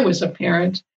 when I was a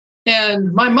parent,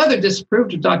 and my mother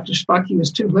disapproved of Dr. Spock. He was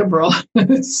too liberal. And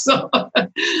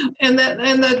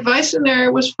the advice in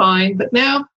there was fine, but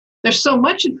now there's so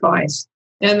much advice,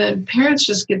 and then parents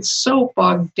just get so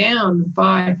bogged down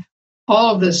by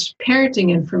all of this parenting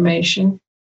information,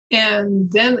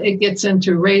 and then it gets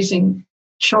into raising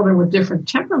children with different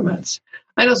temperaments.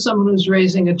 I know someone who's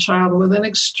raising a child with an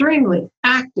extremely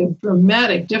active,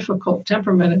 dramatic, difficult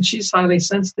temperament, and she's highly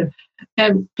sensitive.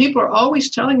 And people are always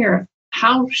telling her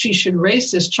how she should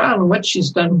raise this child and what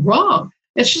she's done wrong.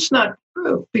 It's just not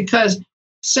true, because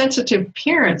sensitive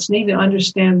parents need to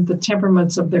understand the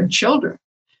temperaments of their children.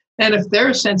 And if they're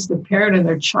a sensitive parent and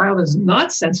their child is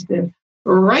not sensitive,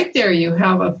 right there you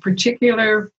have a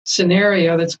particular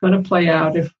scenario that's going to play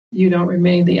out if you don't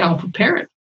remain the alpha parent.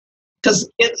 Because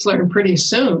kids learn pretty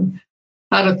soon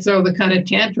how to throw the kind of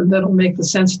tantrum that'll make the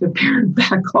sensitive parent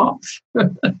back off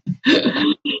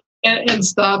and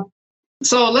stop.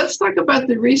 So let's talk about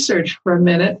the research for a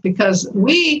minute, because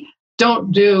I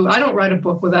don't write a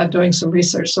book without doing some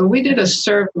research. So we did a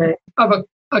survey of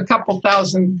a couple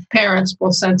thousand parents,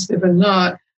 both sensitive and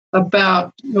not,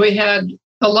 we had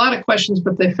a lot of questions,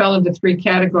 but they fell into three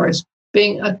categories: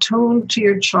 being attuned to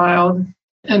your child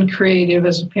and creative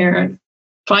as a parent,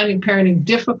 finding parenting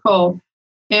difficult,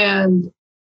 and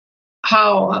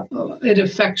how it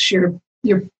affects your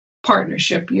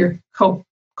partnership, your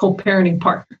co-parenting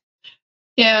partner.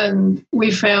 And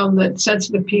we found that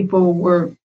sensitive people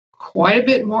were quite a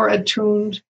bit more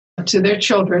attuned to their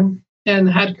children and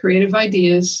had creative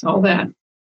ideas, all that.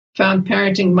 Found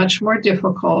parenting much more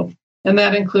difficult. And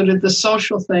that included the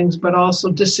social things, but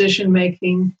also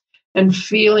decision-making and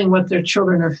feeling what their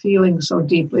children are feeling so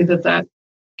deeply that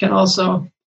can also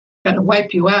kind of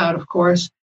wipe you out, of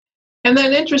course. And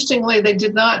then, interestingly, they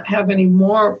did not have any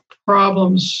more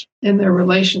problems in their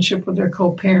relationship with their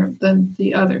co-parent than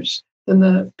the others, than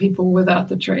the people without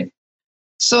the trait.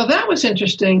 So that was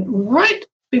interesting. Right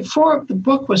before the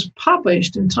book was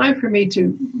published, in time for me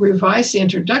to revise the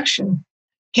introduction,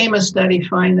 came a study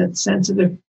finding that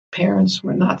sensitive parents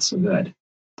were not so good.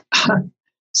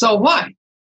 So why?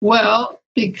 Well,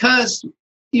 because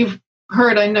you've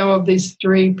heard, I know, of these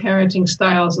three parenting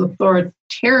styles: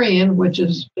 authoritarian, which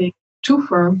is being too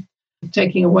firm,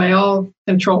 taking away all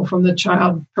control from the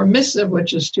child; permissive,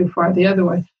 which is too far the other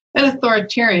way; and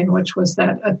authoritarian, which was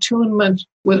that attunement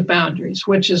with boundaries,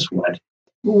 which is what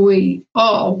we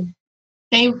all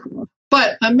aim for.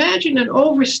 But imagine an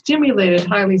overstimulated,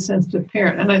 highly sensitive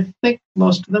parent, and I think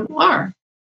most of them are.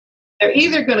 They're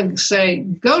either going to say,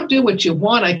 go do what you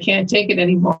want, I can't take it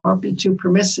anymore, I'll be too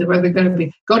permissive, or they're going to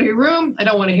be, go to your room, I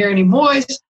don't want to hear any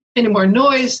more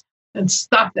noise, and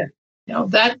stop that.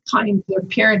 That kind of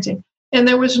parenting. And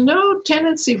there was no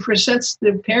tendency for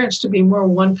sensitive parents to be more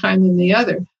one kind than the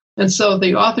other. And so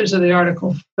the authors of the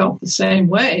article felt the same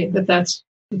way,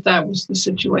 that was the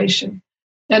situation.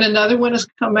 And another one has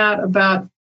come out about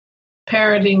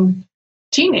parenting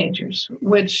teenagers,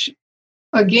 which,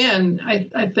 again,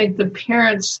 I think the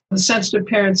sensitive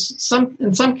parents,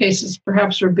 in some cases,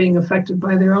 perhaps are being affected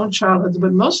by their own childhoods,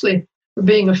 but mostly are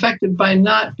being affected by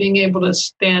not being able to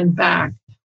stand back.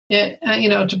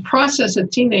 To process a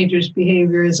teenager's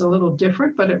behavior is a little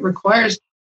different, but it requires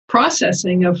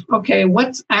processing of, okay,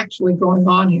 what's actually going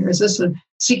on here? Is this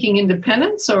seeking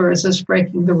independence, or is this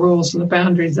breaking the rules and the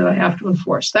boundaries that I have to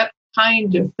enforce? That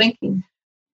kind of thinking.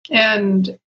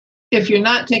 And if you're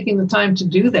not taking the time to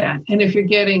do that, and if you're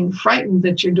getting frightened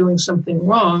that you're doing something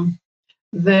wrong,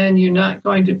 then you're not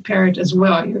going to parent as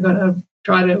well. You're going to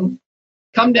try to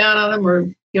come down on them or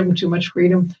give them too much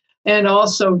freedom, and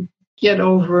also get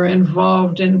over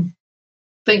involved in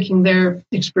thinking their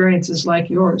experience is like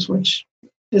yours, which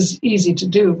is easy to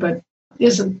do, but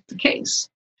isn't the case.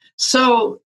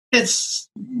 So it's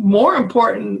more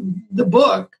important, the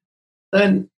book,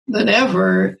 than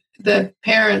ever, that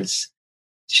parents,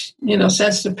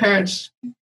 sensitive parents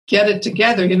get it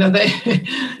together.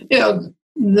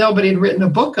 Nobody had written a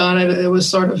book on it. It was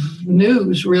sort of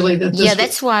news, really.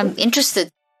 That's why I'm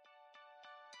interested.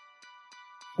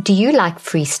 Do you like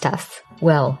free stuff?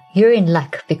 Well, you're in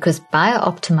luck, because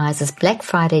BioOptimizer's Black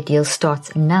Friday deal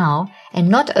starts now, and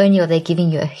not only are they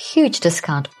giving you a huge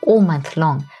discount all month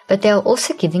long, but they are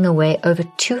also giving away over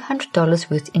 $200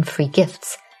 worth in free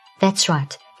gifts. That's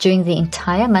right. During the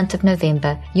entire month of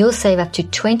November, you'll save up to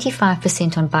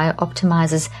 25% on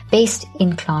BioOptimizer's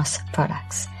best-in-class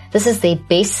products. This is their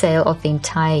best sale of the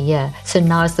entire year, so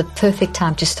now is the perfect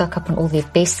time to stock up on all their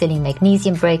best-selling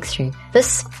Magnesium Breakthrough.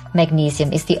 This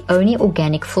magnesium is the only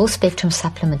organic full-spectrum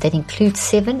supplement that includes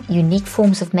 7 unique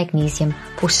forms of magnesium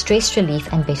for stress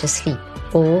relief and better sleep,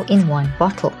 all in one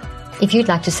bottle. If you'd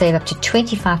like to save up to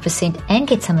 25% and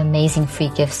get some amazing free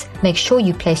gifts, make sure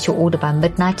you place your order by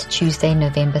midnight Tuesday,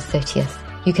 November 30th.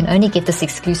 You can only get this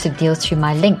exclusive deal through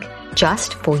my link,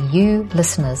 just for you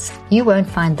listeners. You won't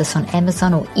find this on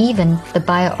Amazon or even the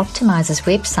BioOptimizer's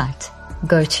website.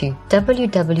 Go to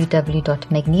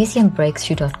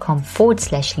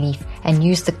www.magnesiumbreakthrough.com/leaf and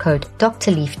use the code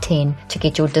DrLeaf10 to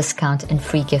get your discount and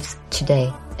free gifts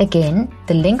today. Again,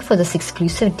 the link for this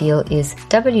exclusive deal is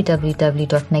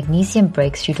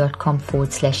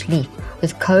www.magnesiumbreakthrough.com/leaf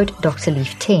with code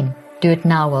DrLeaf10. Do it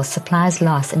now while supplies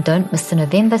last, and don't miss the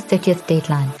November 30th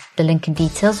deadline. The link and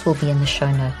details will be in the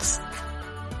show notes.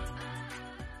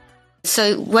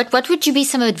 So what would you be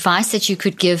some advice that you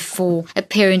could give for a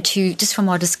parent who, just from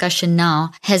our discussion now,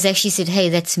 has actually said, hey,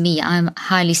 that's me, I'm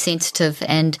highly sensitive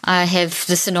and I have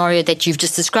the scenario that you've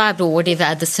just described or whatever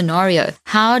other scenario?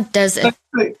 How does it...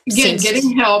 Again,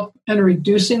 getting help and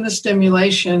reducing the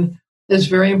stimulation is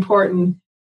very important.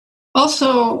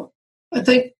 Also, I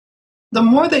think the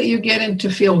more that you get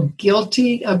into feel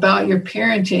guilty about your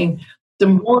parenting, the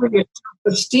more your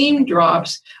self-esteem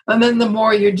drops, and then the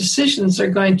more your decisions are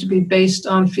going to be based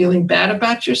on feeling bad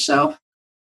about yourself.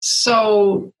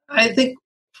 So I think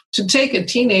to take a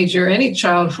teenager, any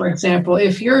child, for example,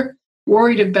 if you're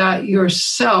worried about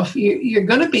yourself, you're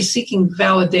going to be seeking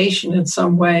validation in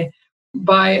some way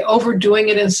by overdoing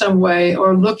it in some way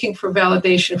or looking for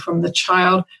validation from the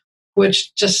child,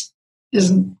 which just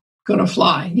isn't going to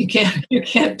fly. You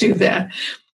can't do that.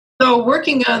 So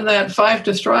working on that 5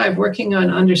 to Thrive, working on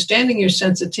understanding your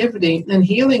sensitivity and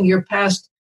healing your past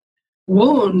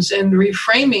wounds and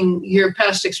reframing your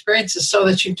past experiences so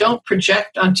that you don't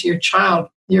project onto your child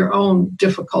your own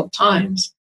difficult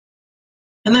times.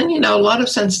 And then, a lot of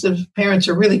sensitive parents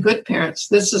are really good parents.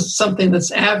 This is something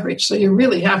that's average. So you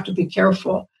really have to be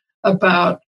careful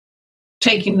about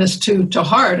taking this to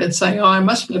heart and saying, oh, I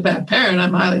must be a bad parent,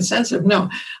 I'm highly sensitive. No,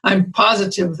 I'm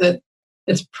positive that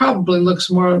it probably looks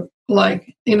more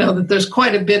like, that there's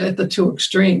quite a bit at the two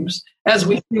extremes, as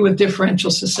we see with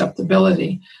differential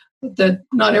susceptibility, that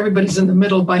not everybody's in the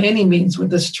middle by any means with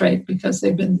this trait because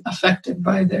they've been affected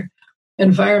by their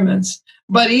environments.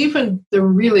 But even the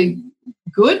really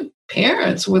good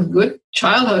parents with good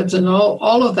childhoods and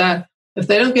all of that, if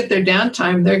they don't get their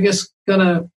downtime, they're just going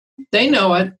to, they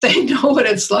know it. They know what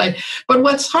it's like. But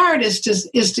what's hard is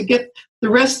to get the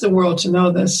rest of the world to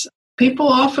know this. People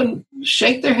often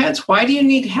shake their heads. Why do you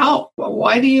need help?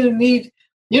 Why do you need,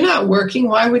 you're not working.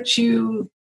 Why would you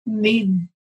need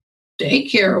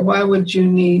daycare? Why would you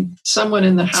need someone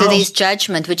in the house? So there's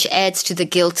judgment, which adds to the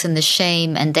guilt and the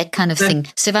shame and that kind of thing.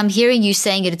 So if I'm hearing you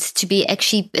saying it's to be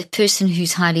actually a parent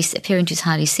who's highly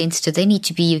sensitive, they need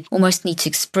to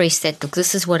express that, look,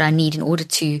 this is what I need in order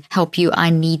to help you. I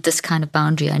need this kind of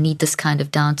boundary. I need this kind of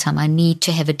downtime. I need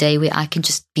to have a day where I can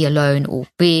just be alone or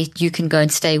where you can go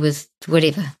and stay with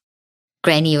whatever,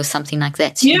 granny or something like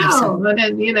that. So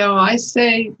and I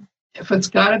say if it's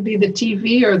got to be the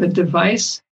TV or the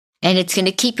device, and it's going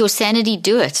to keep your sanity,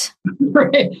 do it.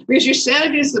 Right. Because your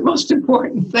sanity is the most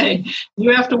important thing.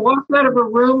 You have to walk out of a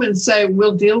room and say,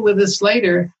 we'll deal with this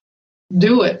later.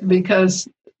 Do it, because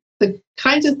the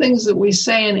kinds of things that we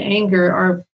say in anger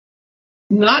are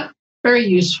not very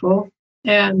useful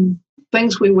and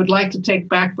things we would like to take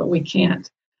back, but we can't.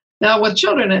 Now, with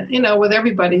children, with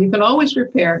everybody, you can always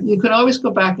repair. You can always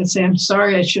go back and say, I'm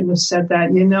sorry, I shouldn't have said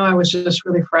that. I was just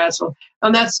really frazzled.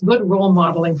 And that's good role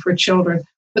modeling for children.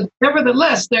 But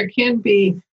nevertheless, there can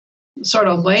be sort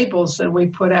of labels that we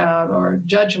put out or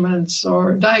judgments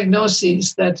or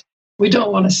diagnoses that we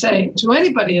don't want to say to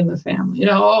anybody in the family.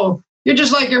 Oh, you're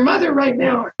just like your mother right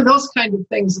now. Those kind of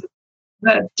things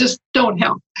that just don't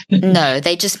help. No,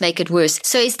 they just make it worse.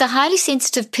 So is the highly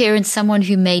sensitive parent someone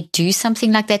who may do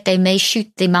something like that? They may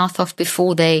shoot their mouth off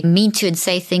before they mean to and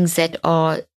say things that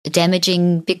are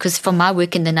damaging, because from my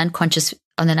work in the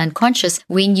unconscious,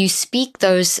 when you speak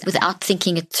those without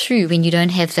thinking it through, when you don't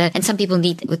have that, and some people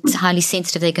need, with highly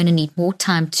sensitive, they're going to need more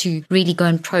time to really go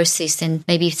and process than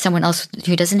maybe someone else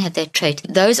who doesn't have that trait.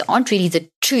 Those aren't really the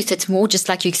truth. It's more just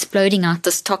like you're exploding out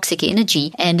this toxic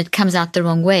energy and it comes out the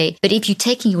wrong way. But if you're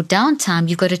taking your downtime,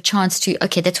 you've got a chance to,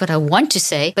 okay, that's what I want to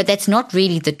say, but that's not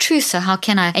really the truth. So how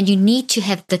can I, and you need to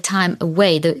have the time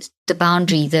away, the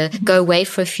boundary, the go away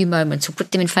for a few moments, or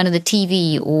put them in front of the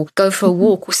TV, or go for a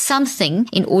walk or something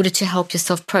in order to help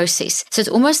yourself process. So it's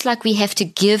almost like we have to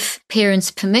give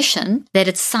parents permission that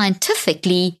it's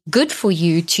scientifically good for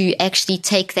you to actually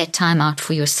take that time out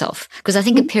for yourself. Because I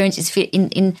think a parent is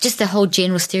in just the whole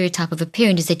general stereotype of a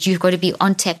parent is that you've got to be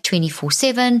on tap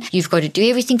 24/7. You've got to do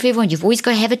everything for everyone. You've always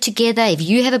got to have it together. If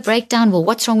you have a breakdown, well,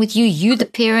 what's wrong with you? You, the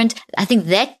parent. I think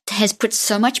that has put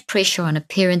so much pressure on a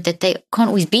parent that they can't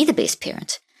always be the best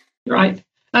parent. Right.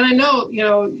 And I know,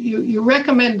 you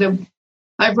recommend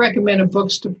I've recommended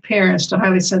books to parents, to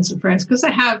highly sensitive parents, because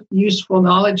they have useful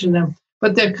knowledge in them,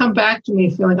 but they've come back to me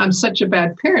feeling I'm such a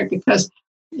bad parent because,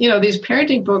 these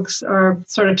parenting books are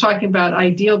sort of talking about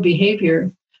ideal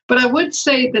behavior. But I would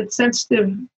say that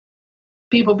sensitive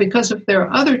people, because of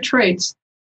their other traits,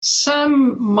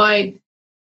 some might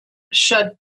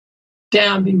shut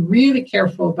down, be really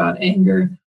careful about anger,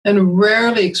 and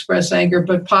rarely express anger,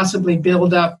 but possibly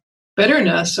build up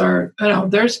bitterness. Or,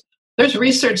 there's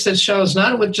research that shows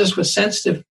not just with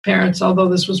sensitive parents, although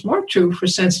this was more true for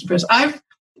sensitive parents.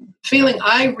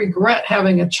 I regret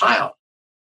having a child.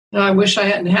 I wish I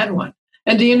hadn't had one.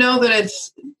 And do you know that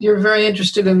you're very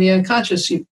interested in the unconscious?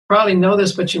 You probably know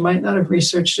this, but you might not have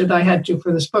researched it. I had to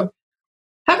for this book.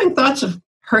 Having thoughts of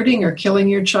hurting or killing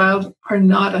your child are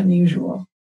not unusual.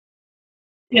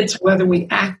 It's whether we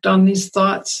act on these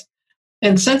thoughts.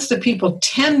 And sensitive people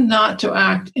tend not to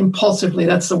act impulsively.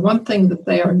 That's the one thing that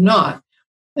they are not.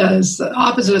 As the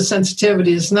opposite of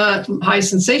sensitivity is not high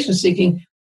sensation seeking,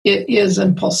 it is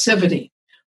impulsivity.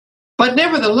 But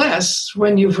nevertheless,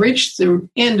 when you've reached the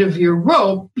end of your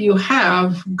rope, you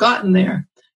have gotten there.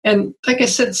 And like I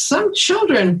said, some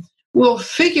children will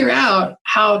figure out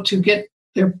how to get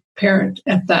their parent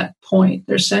at that point,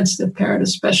 their sensitive parent,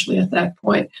 especially at that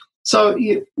point. So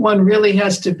one really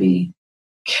has to be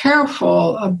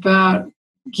careful about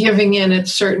giving in at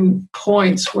certain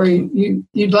points where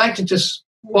you'd like to just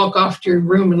walk off to your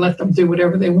room and let them do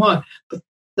whatever they want.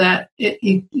 But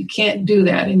you can't do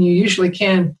that, and you usually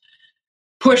can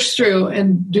push through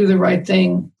and do the right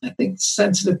thing. I think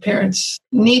sensitive parents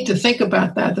need to think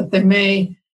about that they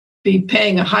may be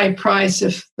paying a high price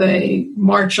if they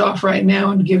march off right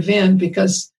now and give in,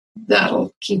 because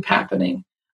that'll keep happening.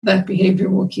 That behavior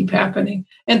will keep happening.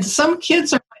 And some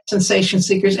kids are sensation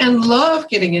seekers and love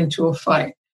getting into a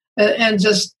fight. And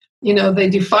just, they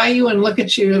defy you and look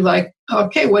at you like,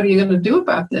 okay, what are you going to do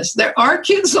about this? There are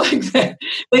kids like that.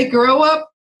 They grow up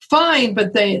fine,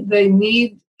 but they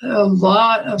need a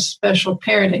lot of special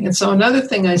parenting. And so another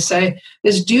thing I say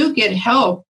is do get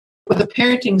help with a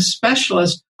parenting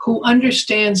specialist who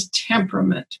understands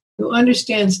temperament,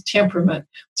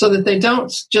 so that they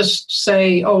don't just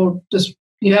say, oh, just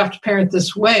you have to parent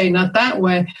this way, not that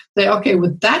way. They, okay,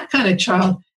 with that kind of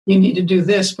child, you need to do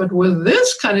this. But with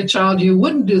this kind of child, you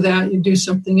wouldn't do that. You do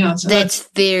something else. And that's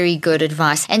very good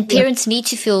advice. And parents need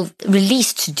to feel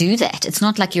released to do that. It's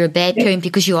not like you're a bad parent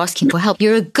because you're asking for help.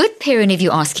 You're a good parent if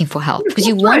you're asking for help because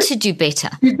you want to do better.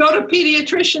 You go to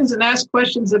pediatricians and ask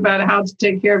questions about how to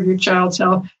take care of your child's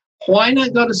health. Why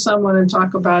not go to someone and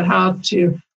talk about how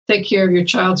to take care of your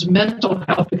child's mental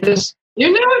health? Because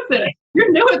you're new at this.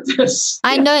 You're new at this.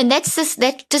 I know, and that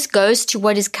just goes to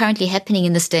what is currently happening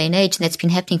in this day and age, and that's been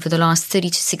happening for the last 30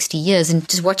 to 60 years. And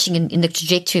just watching in the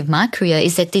trajectory of my career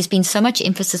is that there's been so much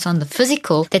emphasis on the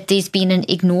physical that there's been an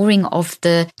ignoring of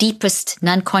the deepest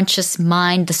unconscious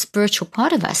mind, the spiritual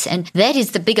part of us. And that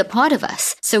is the bigger part of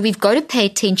us. So we've got to pay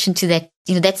attention to that.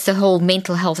 That's the whole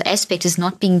mental health aspect is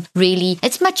not being really,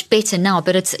 it's much better now,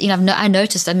 but it's, I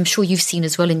noticed, I'm sure you've seen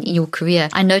as well in your career,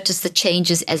 I noticed the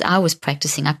changes as I was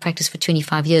practicing. I practiced for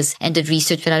 25 years and did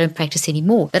research, but I don't practice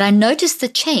anymore. But I noticed the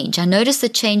change. I noticed the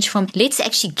change from let's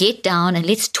actually get down and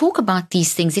let's talk about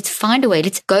these things. Let's find a way.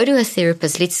 Let's go to a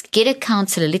therapist. Let's get a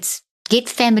counselor. Let's get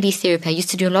family therapy. I used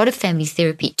to do a lot of family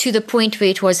therapy to the point where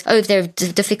it was, oh, if they're a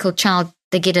difficult child,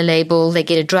 they get a label, they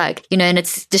get a drug, and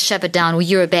it's just shove it down, or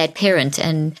you're a bad parent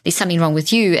and there's something wrong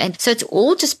with you. And so it's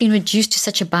all just been reduced to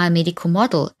such a biomedical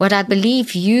model. What I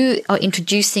believe you are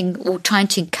introducing or trying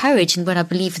to encourage, and what I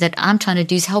believe that I'm trying to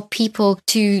do, is help people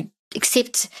to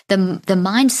accept the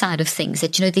mind side of things,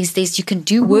 that, there's you can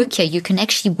do work here. You can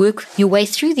actually work your way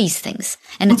through these things,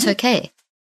 and it's okay.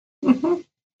 Mm-hmm.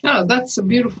 Oh, that's a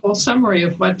beautiful summary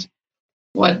of what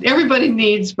everybody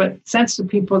needs, but sensitive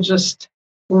people just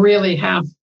really have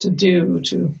to do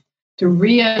to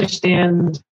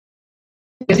re-understand.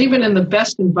 Because even in the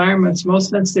best environments,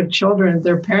 most sensitive children,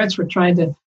 their parents were trying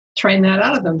to train that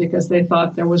out of them because they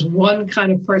thought there was one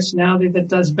kind of personality that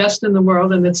does best in the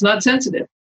world and it's not sensitive.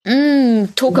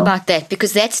 Talk about that,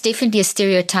 because that's definitely a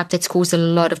stereotype that's caused a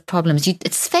lot of problems.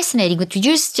 It's fascinating. What you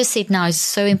just said now is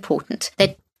so important,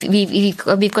 that we've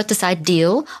got this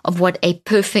ideal of what a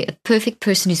perfect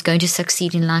person who's going to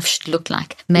succeed in life should look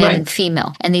like, male and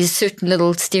female. And there's a certain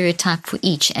little stereotype for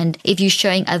each. And if you're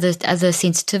showing other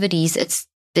sensitivities, it's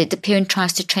the parent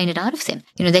tries to train it out of them.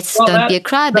 Don't be a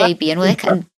crybaby and all that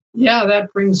kind of. Yeah,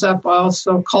 that brings up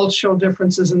also cultural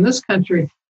differences in this country.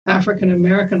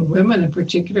 African-American women in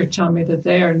particular tell me that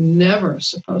they are never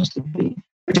supposed to be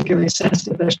particularly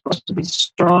sensitive. They're supposed to be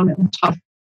strong and tough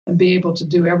and be able to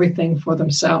do everything for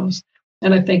themselves.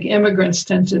 And I think immigrants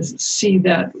tend to see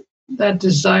that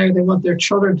desire. They want their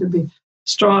children to be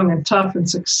strong and tough and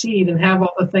succeed and have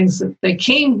all the things that they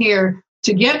came here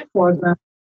to get for them.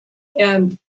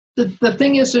 And the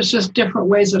thing is, there's just different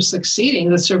ways of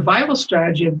succeeding. The survival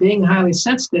strategy of being highly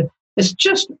sensitive is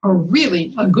just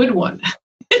a good one.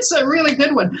 It's a really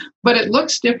good one, but it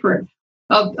looks different.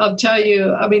 I'll tell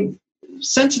you,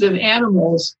 sensitive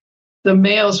animals, the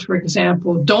males, for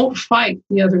example, don't fight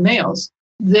the other males.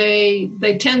 They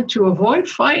tend to avoid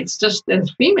fights, just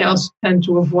as females tend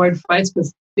to avoid fights,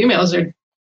 because females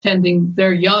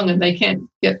they're young and they can't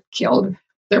get killed.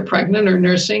 They're pregnant or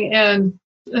nursing. And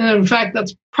in fact,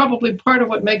 that's probably part of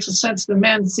what makes a sensitive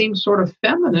man seem sort of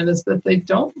feminine, is that they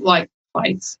don't like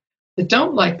fights. They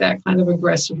don't like that kind of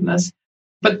aggressiveness.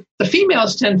 But the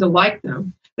females tend to like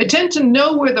them. They tend to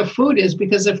know where the food is,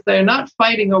 because if they're not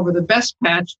fighting over the best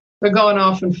patch, they're going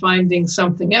off and finding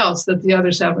something else that the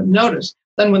others haven't noticed.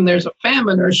 Then when there's a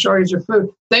famine or a shortage of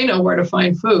food, they know where to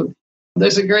find food.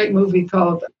 There's a great movie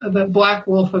called The Black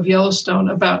Wolf of Yellowstone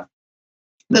about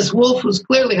this wolf who's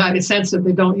clearly highly sensitive.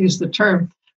 They don't use the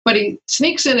term. But he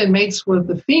sneaks in and mates with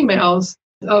the females.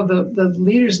 The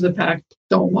leaders of the pack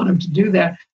don't want him to do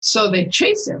that. So they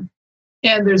chase him.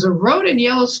 And there's a road in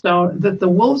Yellowstone that the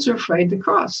wolves are afraid to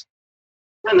cross.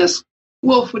 And this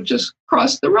wolf would just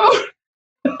cross the road.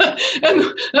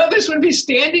 And others would be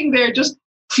standing there just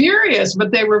furious,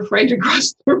 but they were afraid to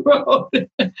cross the road.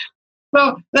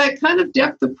 So that kind of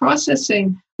depth of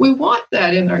processing, we want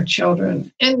that in our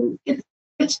children. And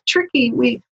it's tricky.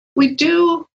 We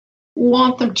do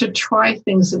want them to try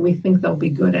things that we think they'll be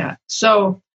good at.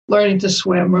 So learning to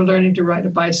swim or learning to ride a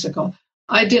bicycle.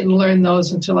 I didn't learn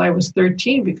those until I was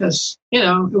 13 because,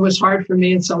 it was hard for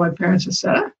me. And so my parents have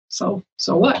said, so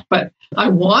what? But I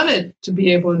wanted to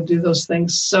be able to do those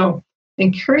things. So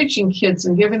encouraging kids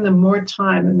and giving them more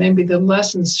time, and maybe the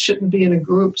lessons shouldn't be in a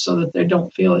group so that they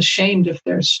don't feel ashamed if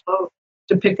they're slow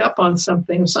to pick up on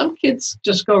something. Some kids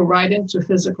just go right into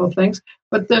physical things,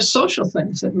 but there's social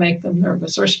things that make them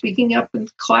nervous, or speaking up in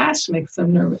class makes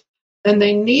them nervous. And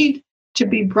they need to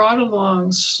be brought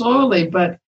along slowly,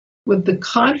 but with the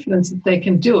confidence that they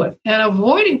can do it, and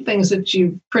avoiding things that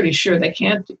you're pretty sure they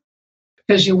can't do,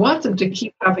 because you want them to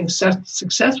keep having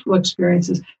successful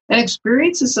experiences and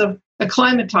experiences of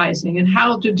acclimatizing and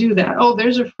how to do that. Oh,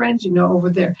 there's a friend over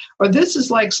there, or this is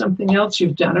like something else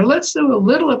you've done, or let's do a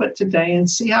little of it today and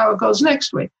see how it goes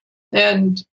next week.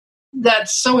 And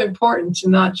that's so important, to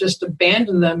not just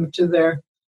abandon them to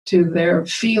their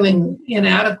feeling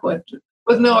inadequate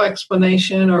with no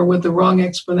explanation or with the wrong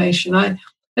explanation. I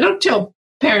don't tell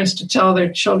parents to tell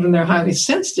their children they're highly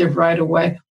sensitive right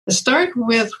away. I start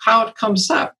with how it comes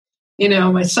up.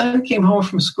 My son came home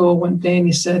from school one day and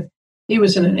he said he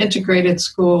was in an integrated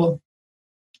school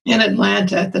in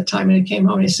Atlanta at the time. And he came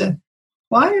home and he said,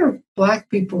 "Why are Black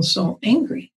people so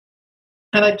angry?"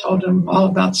 And I told him all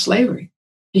about slavery.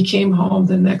 He came home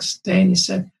the next day and he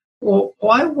said, "Well,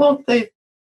 why won't they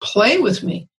play with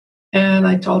me?" And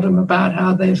I told him about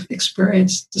how they've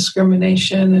experienced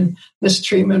discrimination and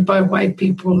mistreatment by white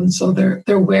people. And so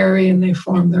they're wary and they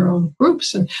form their own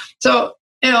groups. And so,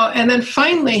 and then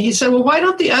finally he said, "Well, why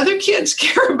don't the other kids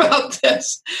care about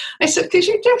this?" I said, "Because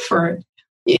you're different.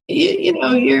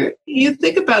 You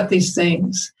think about these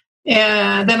things."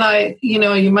 And then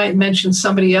you might mention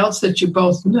somebody else that you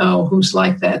both know who's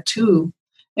like that too.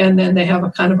 and then they have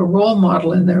a kind of a role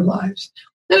model in their lives.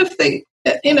 And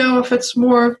if it's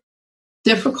more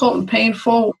difficult and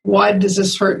painful, why does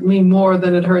this hurt me more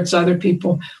than it hurts other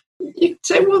people? You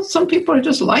say, well, some people are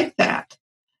just like that.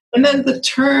 And then the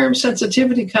term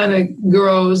sensitivity kind of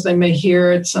grows. They may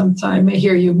hear it sometime, may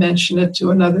hear you mention it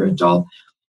to another adult.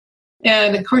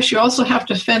 And of course, you also have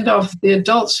to fend off the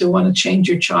adults who want to change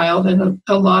your child. And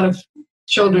a lot of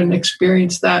children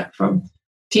experience that from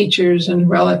teachers and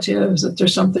relatives, that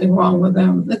there's something wrong with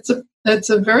them. It's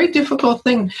a very difficult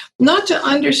thing not to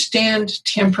understand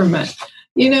temperament.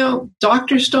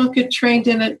 Doctors don't get trained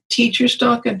in it. Teachers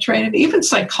don't get trained in it. Even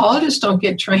psychologists don't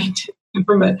get trained in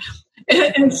temperament.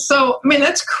 And so,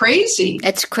 that's crazy.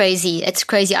 It's crazy. It's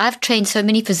crazy. I've trained so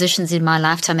many physicians in my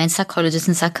lifetime, and psychologists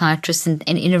and psychiatrists, and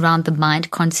in around the mind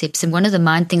concepts. And one of the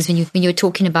mind things, when you're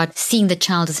talking about seeing the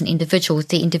child as an individual with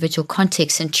their individual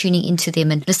context and tuning into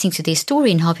them and listening to their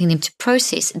story and helping them to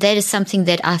process, that is something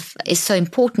that is so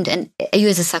important. And you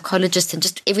as a psychologist and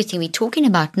just everything we're talking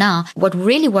about now, what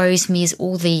really worries me is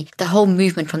all the whole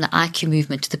movement, from the IQ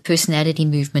movement to the personality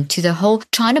movement to the whole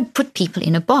trying to put people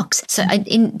in a box. So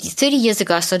in 30 years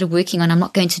ago, I started working on, I'm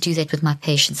not going to do that with my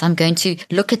patients. I'm going to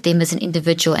look at them as an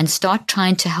individual and start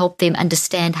trying to help them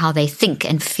understand how they think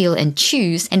and feel and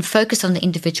choose, and focus on the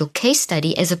individual case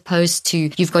study as opposed to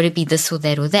you've got to be this or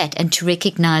that or that, and to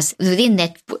recognize within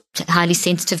that highly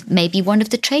sensitive maybe one of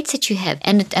the traits that you have.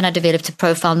 And I developed a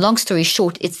profile. Long story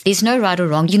short, there's no right or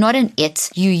wrong. You're not an it,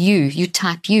 you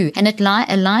type you. And it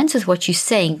aligns with what you're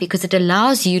saying, because it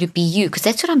allows you to be you. Because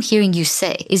that's what I'm hearing you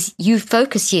say, is you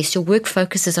focus, yes, your work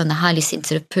focuses on the highly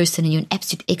sensitive person, and you're an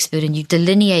absolute expert, and you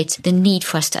delineate the need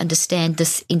for us to understand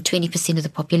this in 20% of the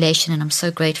population, and I'm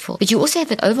so grateful. But you also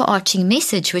have an overarching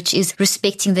message, which is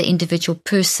respecting the individual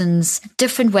person's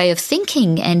different way of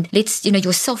thinking, and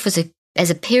yourself as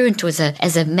a parent, or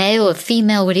as a male or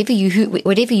female, whatever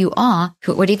you are,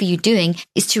 whatever you're doing,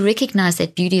 is to recognize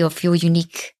that beauty of your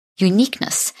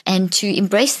uniqueness, and to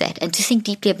embrace that, and to think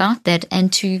deeply about that,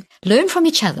 and to learn from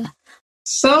each other.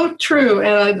 So true.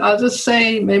 And I'll just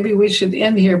say, maybe we should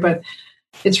end here, but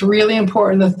it's really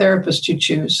important the therapist you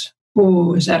choose.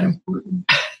 Ooh, is that important?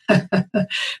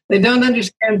 They don't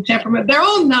understand temperament. They're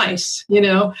all nice,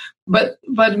 but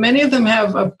many of them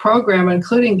have a program,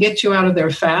 including get you out of there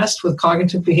fast with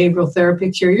cognitive behavioral therapy,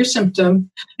 cure your symptom,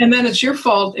 and then it's your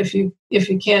fault if you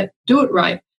can't do it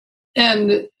right.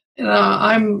 And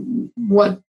I'm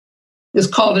what is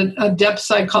called a depth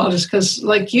psychologist, because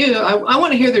like you, I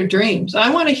want to hear their dreams. I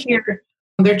want to hear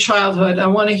their childhood. I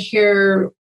want to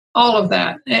hear all of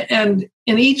that. And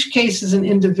in each case is an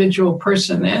individual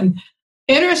person. And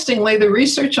interestingly, the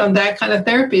research on that kind of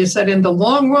therapy is that in the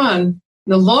long run,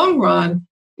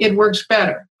 it works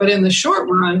better. But in the short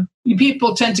run,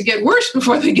 people tend to get worse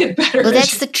before they get better. Well,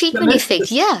 that's the treatment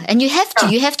effect, yeah. And you have to.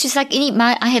 It's like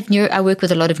I work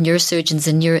with a lot of neurosurgeons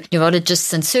and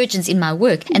neurologists and surgeons in my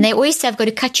work, and they always say, I've got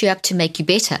to cut you up to make you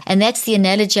better. And that's the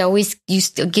analogy I always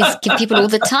used to give people all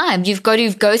the time. You've got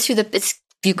to go through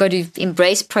you've got to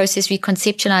embrace, process,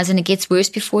 reconceptualize, and it gets worse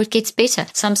before it gets better.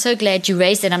 So I'm so glad you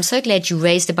raised that. I'm so glad you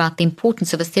raised about the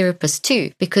importance of a therapist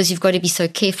too, because you've got to be so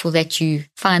careful that you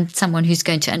find someone who's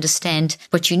going to understand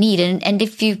what you need. And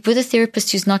if you're with a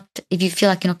therapist if you feel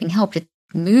like you're not being helped,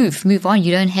 move on.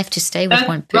 You don't have to stay with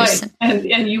one person. Right.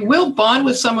 And you will bond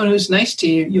with someone who's nice to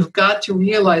you. You've got to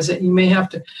realize that you may have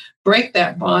to break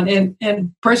that bond.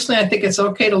 And personally, I think it's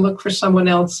okay to look for someone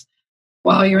else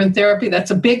while you're in therapy.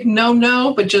 That's a big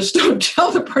no, but just don't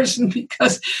tell the person,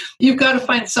 because you've got to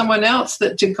find someone else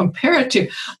to compare it to.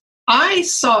 I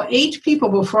saw 8 people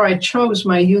before I chose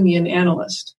my Jungian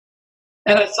analyst.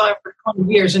 And I saw him for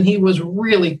 20 years, and he was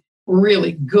really,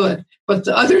 really good. But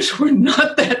the others were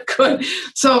not that good.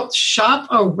 So shop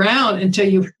around until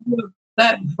you feel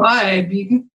that vibe. You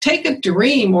can take a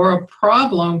dream or a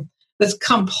problem that's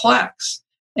complex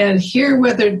and hear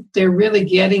whether they're really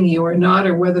getting you or not,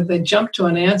 or whether they jump to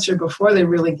an answer before they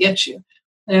really get you.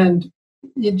 And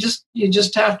you just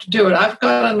have to do it. I've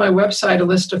got on my website a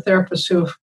list of therapists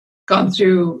who've gone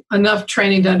through enough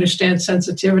training to understand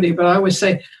sensitivity, but I always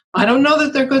say, I don't know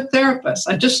that they're good therapists.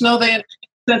 I just know they understand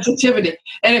sensitivity.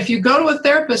 And if you go to a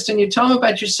therapist and you tell them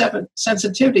about your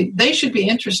sensitivity, they should be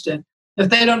interested. If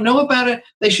they don't know about it,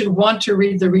 they should want to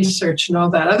read the research and all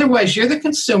that. Otherwise, you're the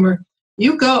consumer.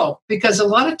 You go, because a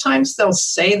lot of times they'll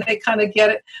say they kind of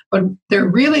get it, but they're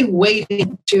really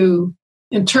waiting to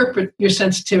interpret your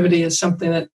sensitivity as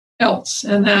something else.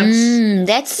 And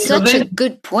that's such a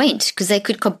good point, because they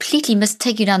could completely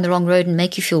take you down the wrong road and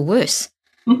make you feel worse.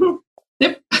 Mm-hmm.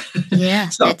 Yep. Yeah.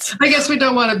 So I guess we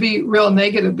don't want to be real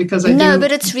negative because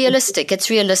but it's realistic. It's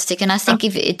realistic. And I think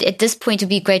if at this point it would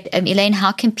be great. Elaine,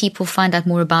 how can people find out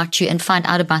more about you and find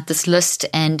out about this list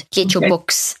and get your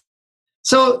books?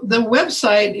 So the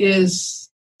website is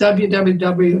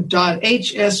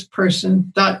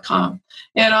www.hsperson.com.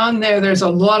 And on there's a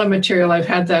lot of material. I've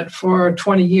had that for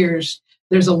 20 years.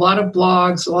 There's a lot of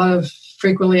blogs, a lot of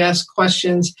frequently asked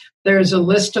questions. There's a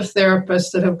list of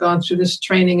therapists that have gone through this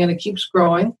training, and it keeps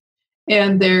growing.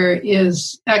 And there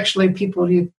is actually people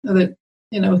that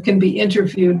can be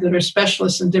interviewed that are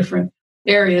specialists in different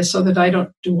areas, so that I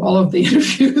don't do all of the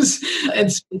interviews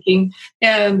and speaking.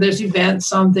 And there's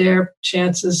events on there,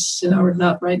 chances,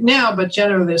 not right now, but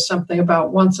generally there's something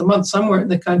about once a month somewhere in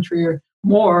the country or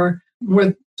more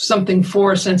with something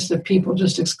for sensitive people,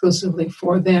 just exclusively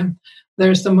for them.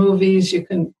 There's the movies. You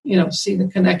can, see the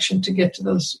connection to get to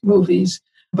those movies,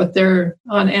 but they're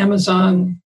on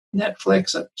Amazon,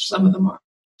 Netflix, some of them are.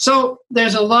 So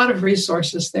there's a lot of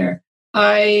resources there.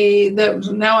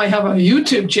 Now I have a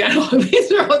YouTube channel.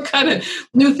 These are all kind of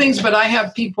new things, but I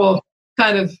have people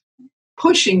kind of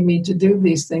pushing me to do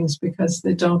these things because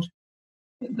they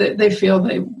feel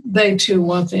they too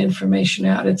want the information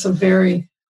out. It's very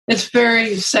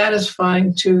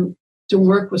satisfying to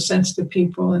work with sensitive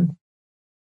people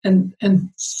and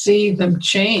see them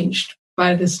changed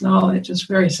by this knowledge. Is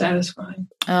very satisfying.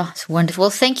 Oh, it's wonderful. Well,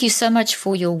 thank you so much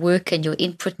for your work and your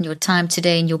input and your time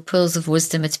today and your pearls of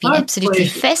wisdom. It's been absolutely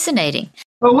fascinating.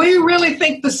 Well, we really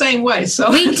think the same way.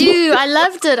 So we do. I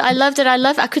loved it.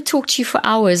 I could talk to you for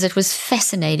hours. It was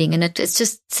fascinating. And it's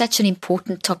just such an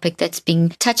important topic that's being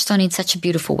touched on in such a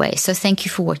beautiful way. So thank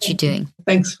you for what you're doing.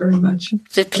 Thanks very much.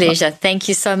 It's a pleasure. Thank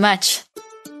you so much.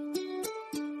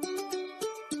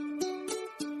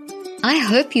 I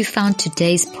hope you found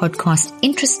today's podcast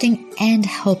interesting and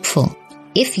helpful.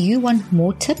 If you want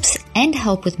more tips and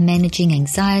help with managing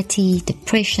anxiety,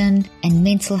 depression, and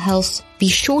mental health, be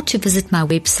sure to visit my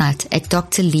website at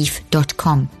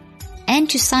drleaf.com and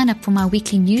to sign up for my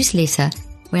weekly newsletter,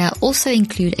 where I also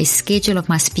include a schedule of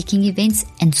my speaking events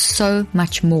and so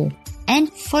much more.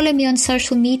 And follow me on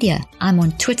social media. I'm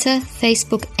on Twitter,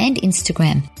 Facebook, and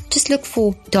Instagram. Just look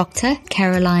for Dr.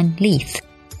 Caroline Leaf.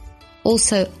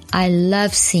 Also, I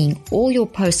love seeing all your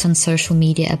posts on social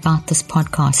media about this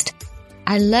podcast.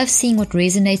 I love seeing what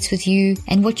resonates with you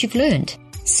and what you've learned.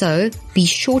 So be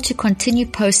sure to continue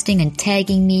posting and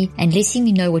tagging me and letting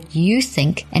me know what you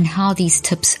think and how these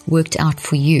tips worked out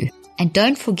for you. And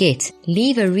don't forget,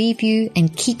 leave a review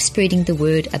and keep spreading the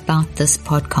word about this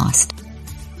podcast.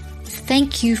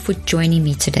 Thank you for joining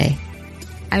me today.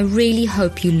 I really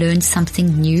hope you learned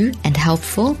something new and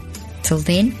helpful. Till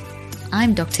then,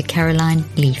 I'm Dr. Caroline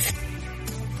Leaf.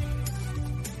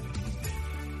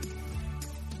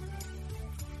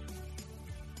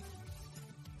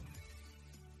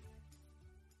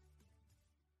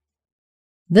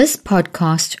 This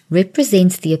podcast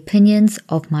represents the opinions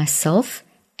of myself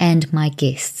and my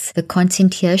guests. The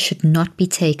content here should not be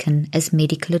taken as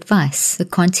medical advice. The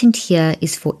content here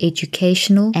is for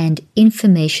educational and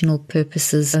informational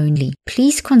purposes only.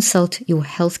 Please consult your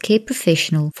healthcare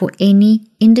professional for any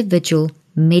individual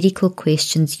medical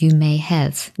questions you may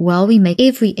have. While we make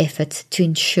every effort to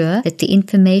ensure that the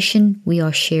information we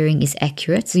are sharing is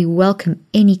accurate, we welcome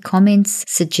any comments,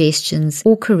 suggestions,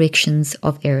 or corrections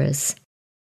of errors.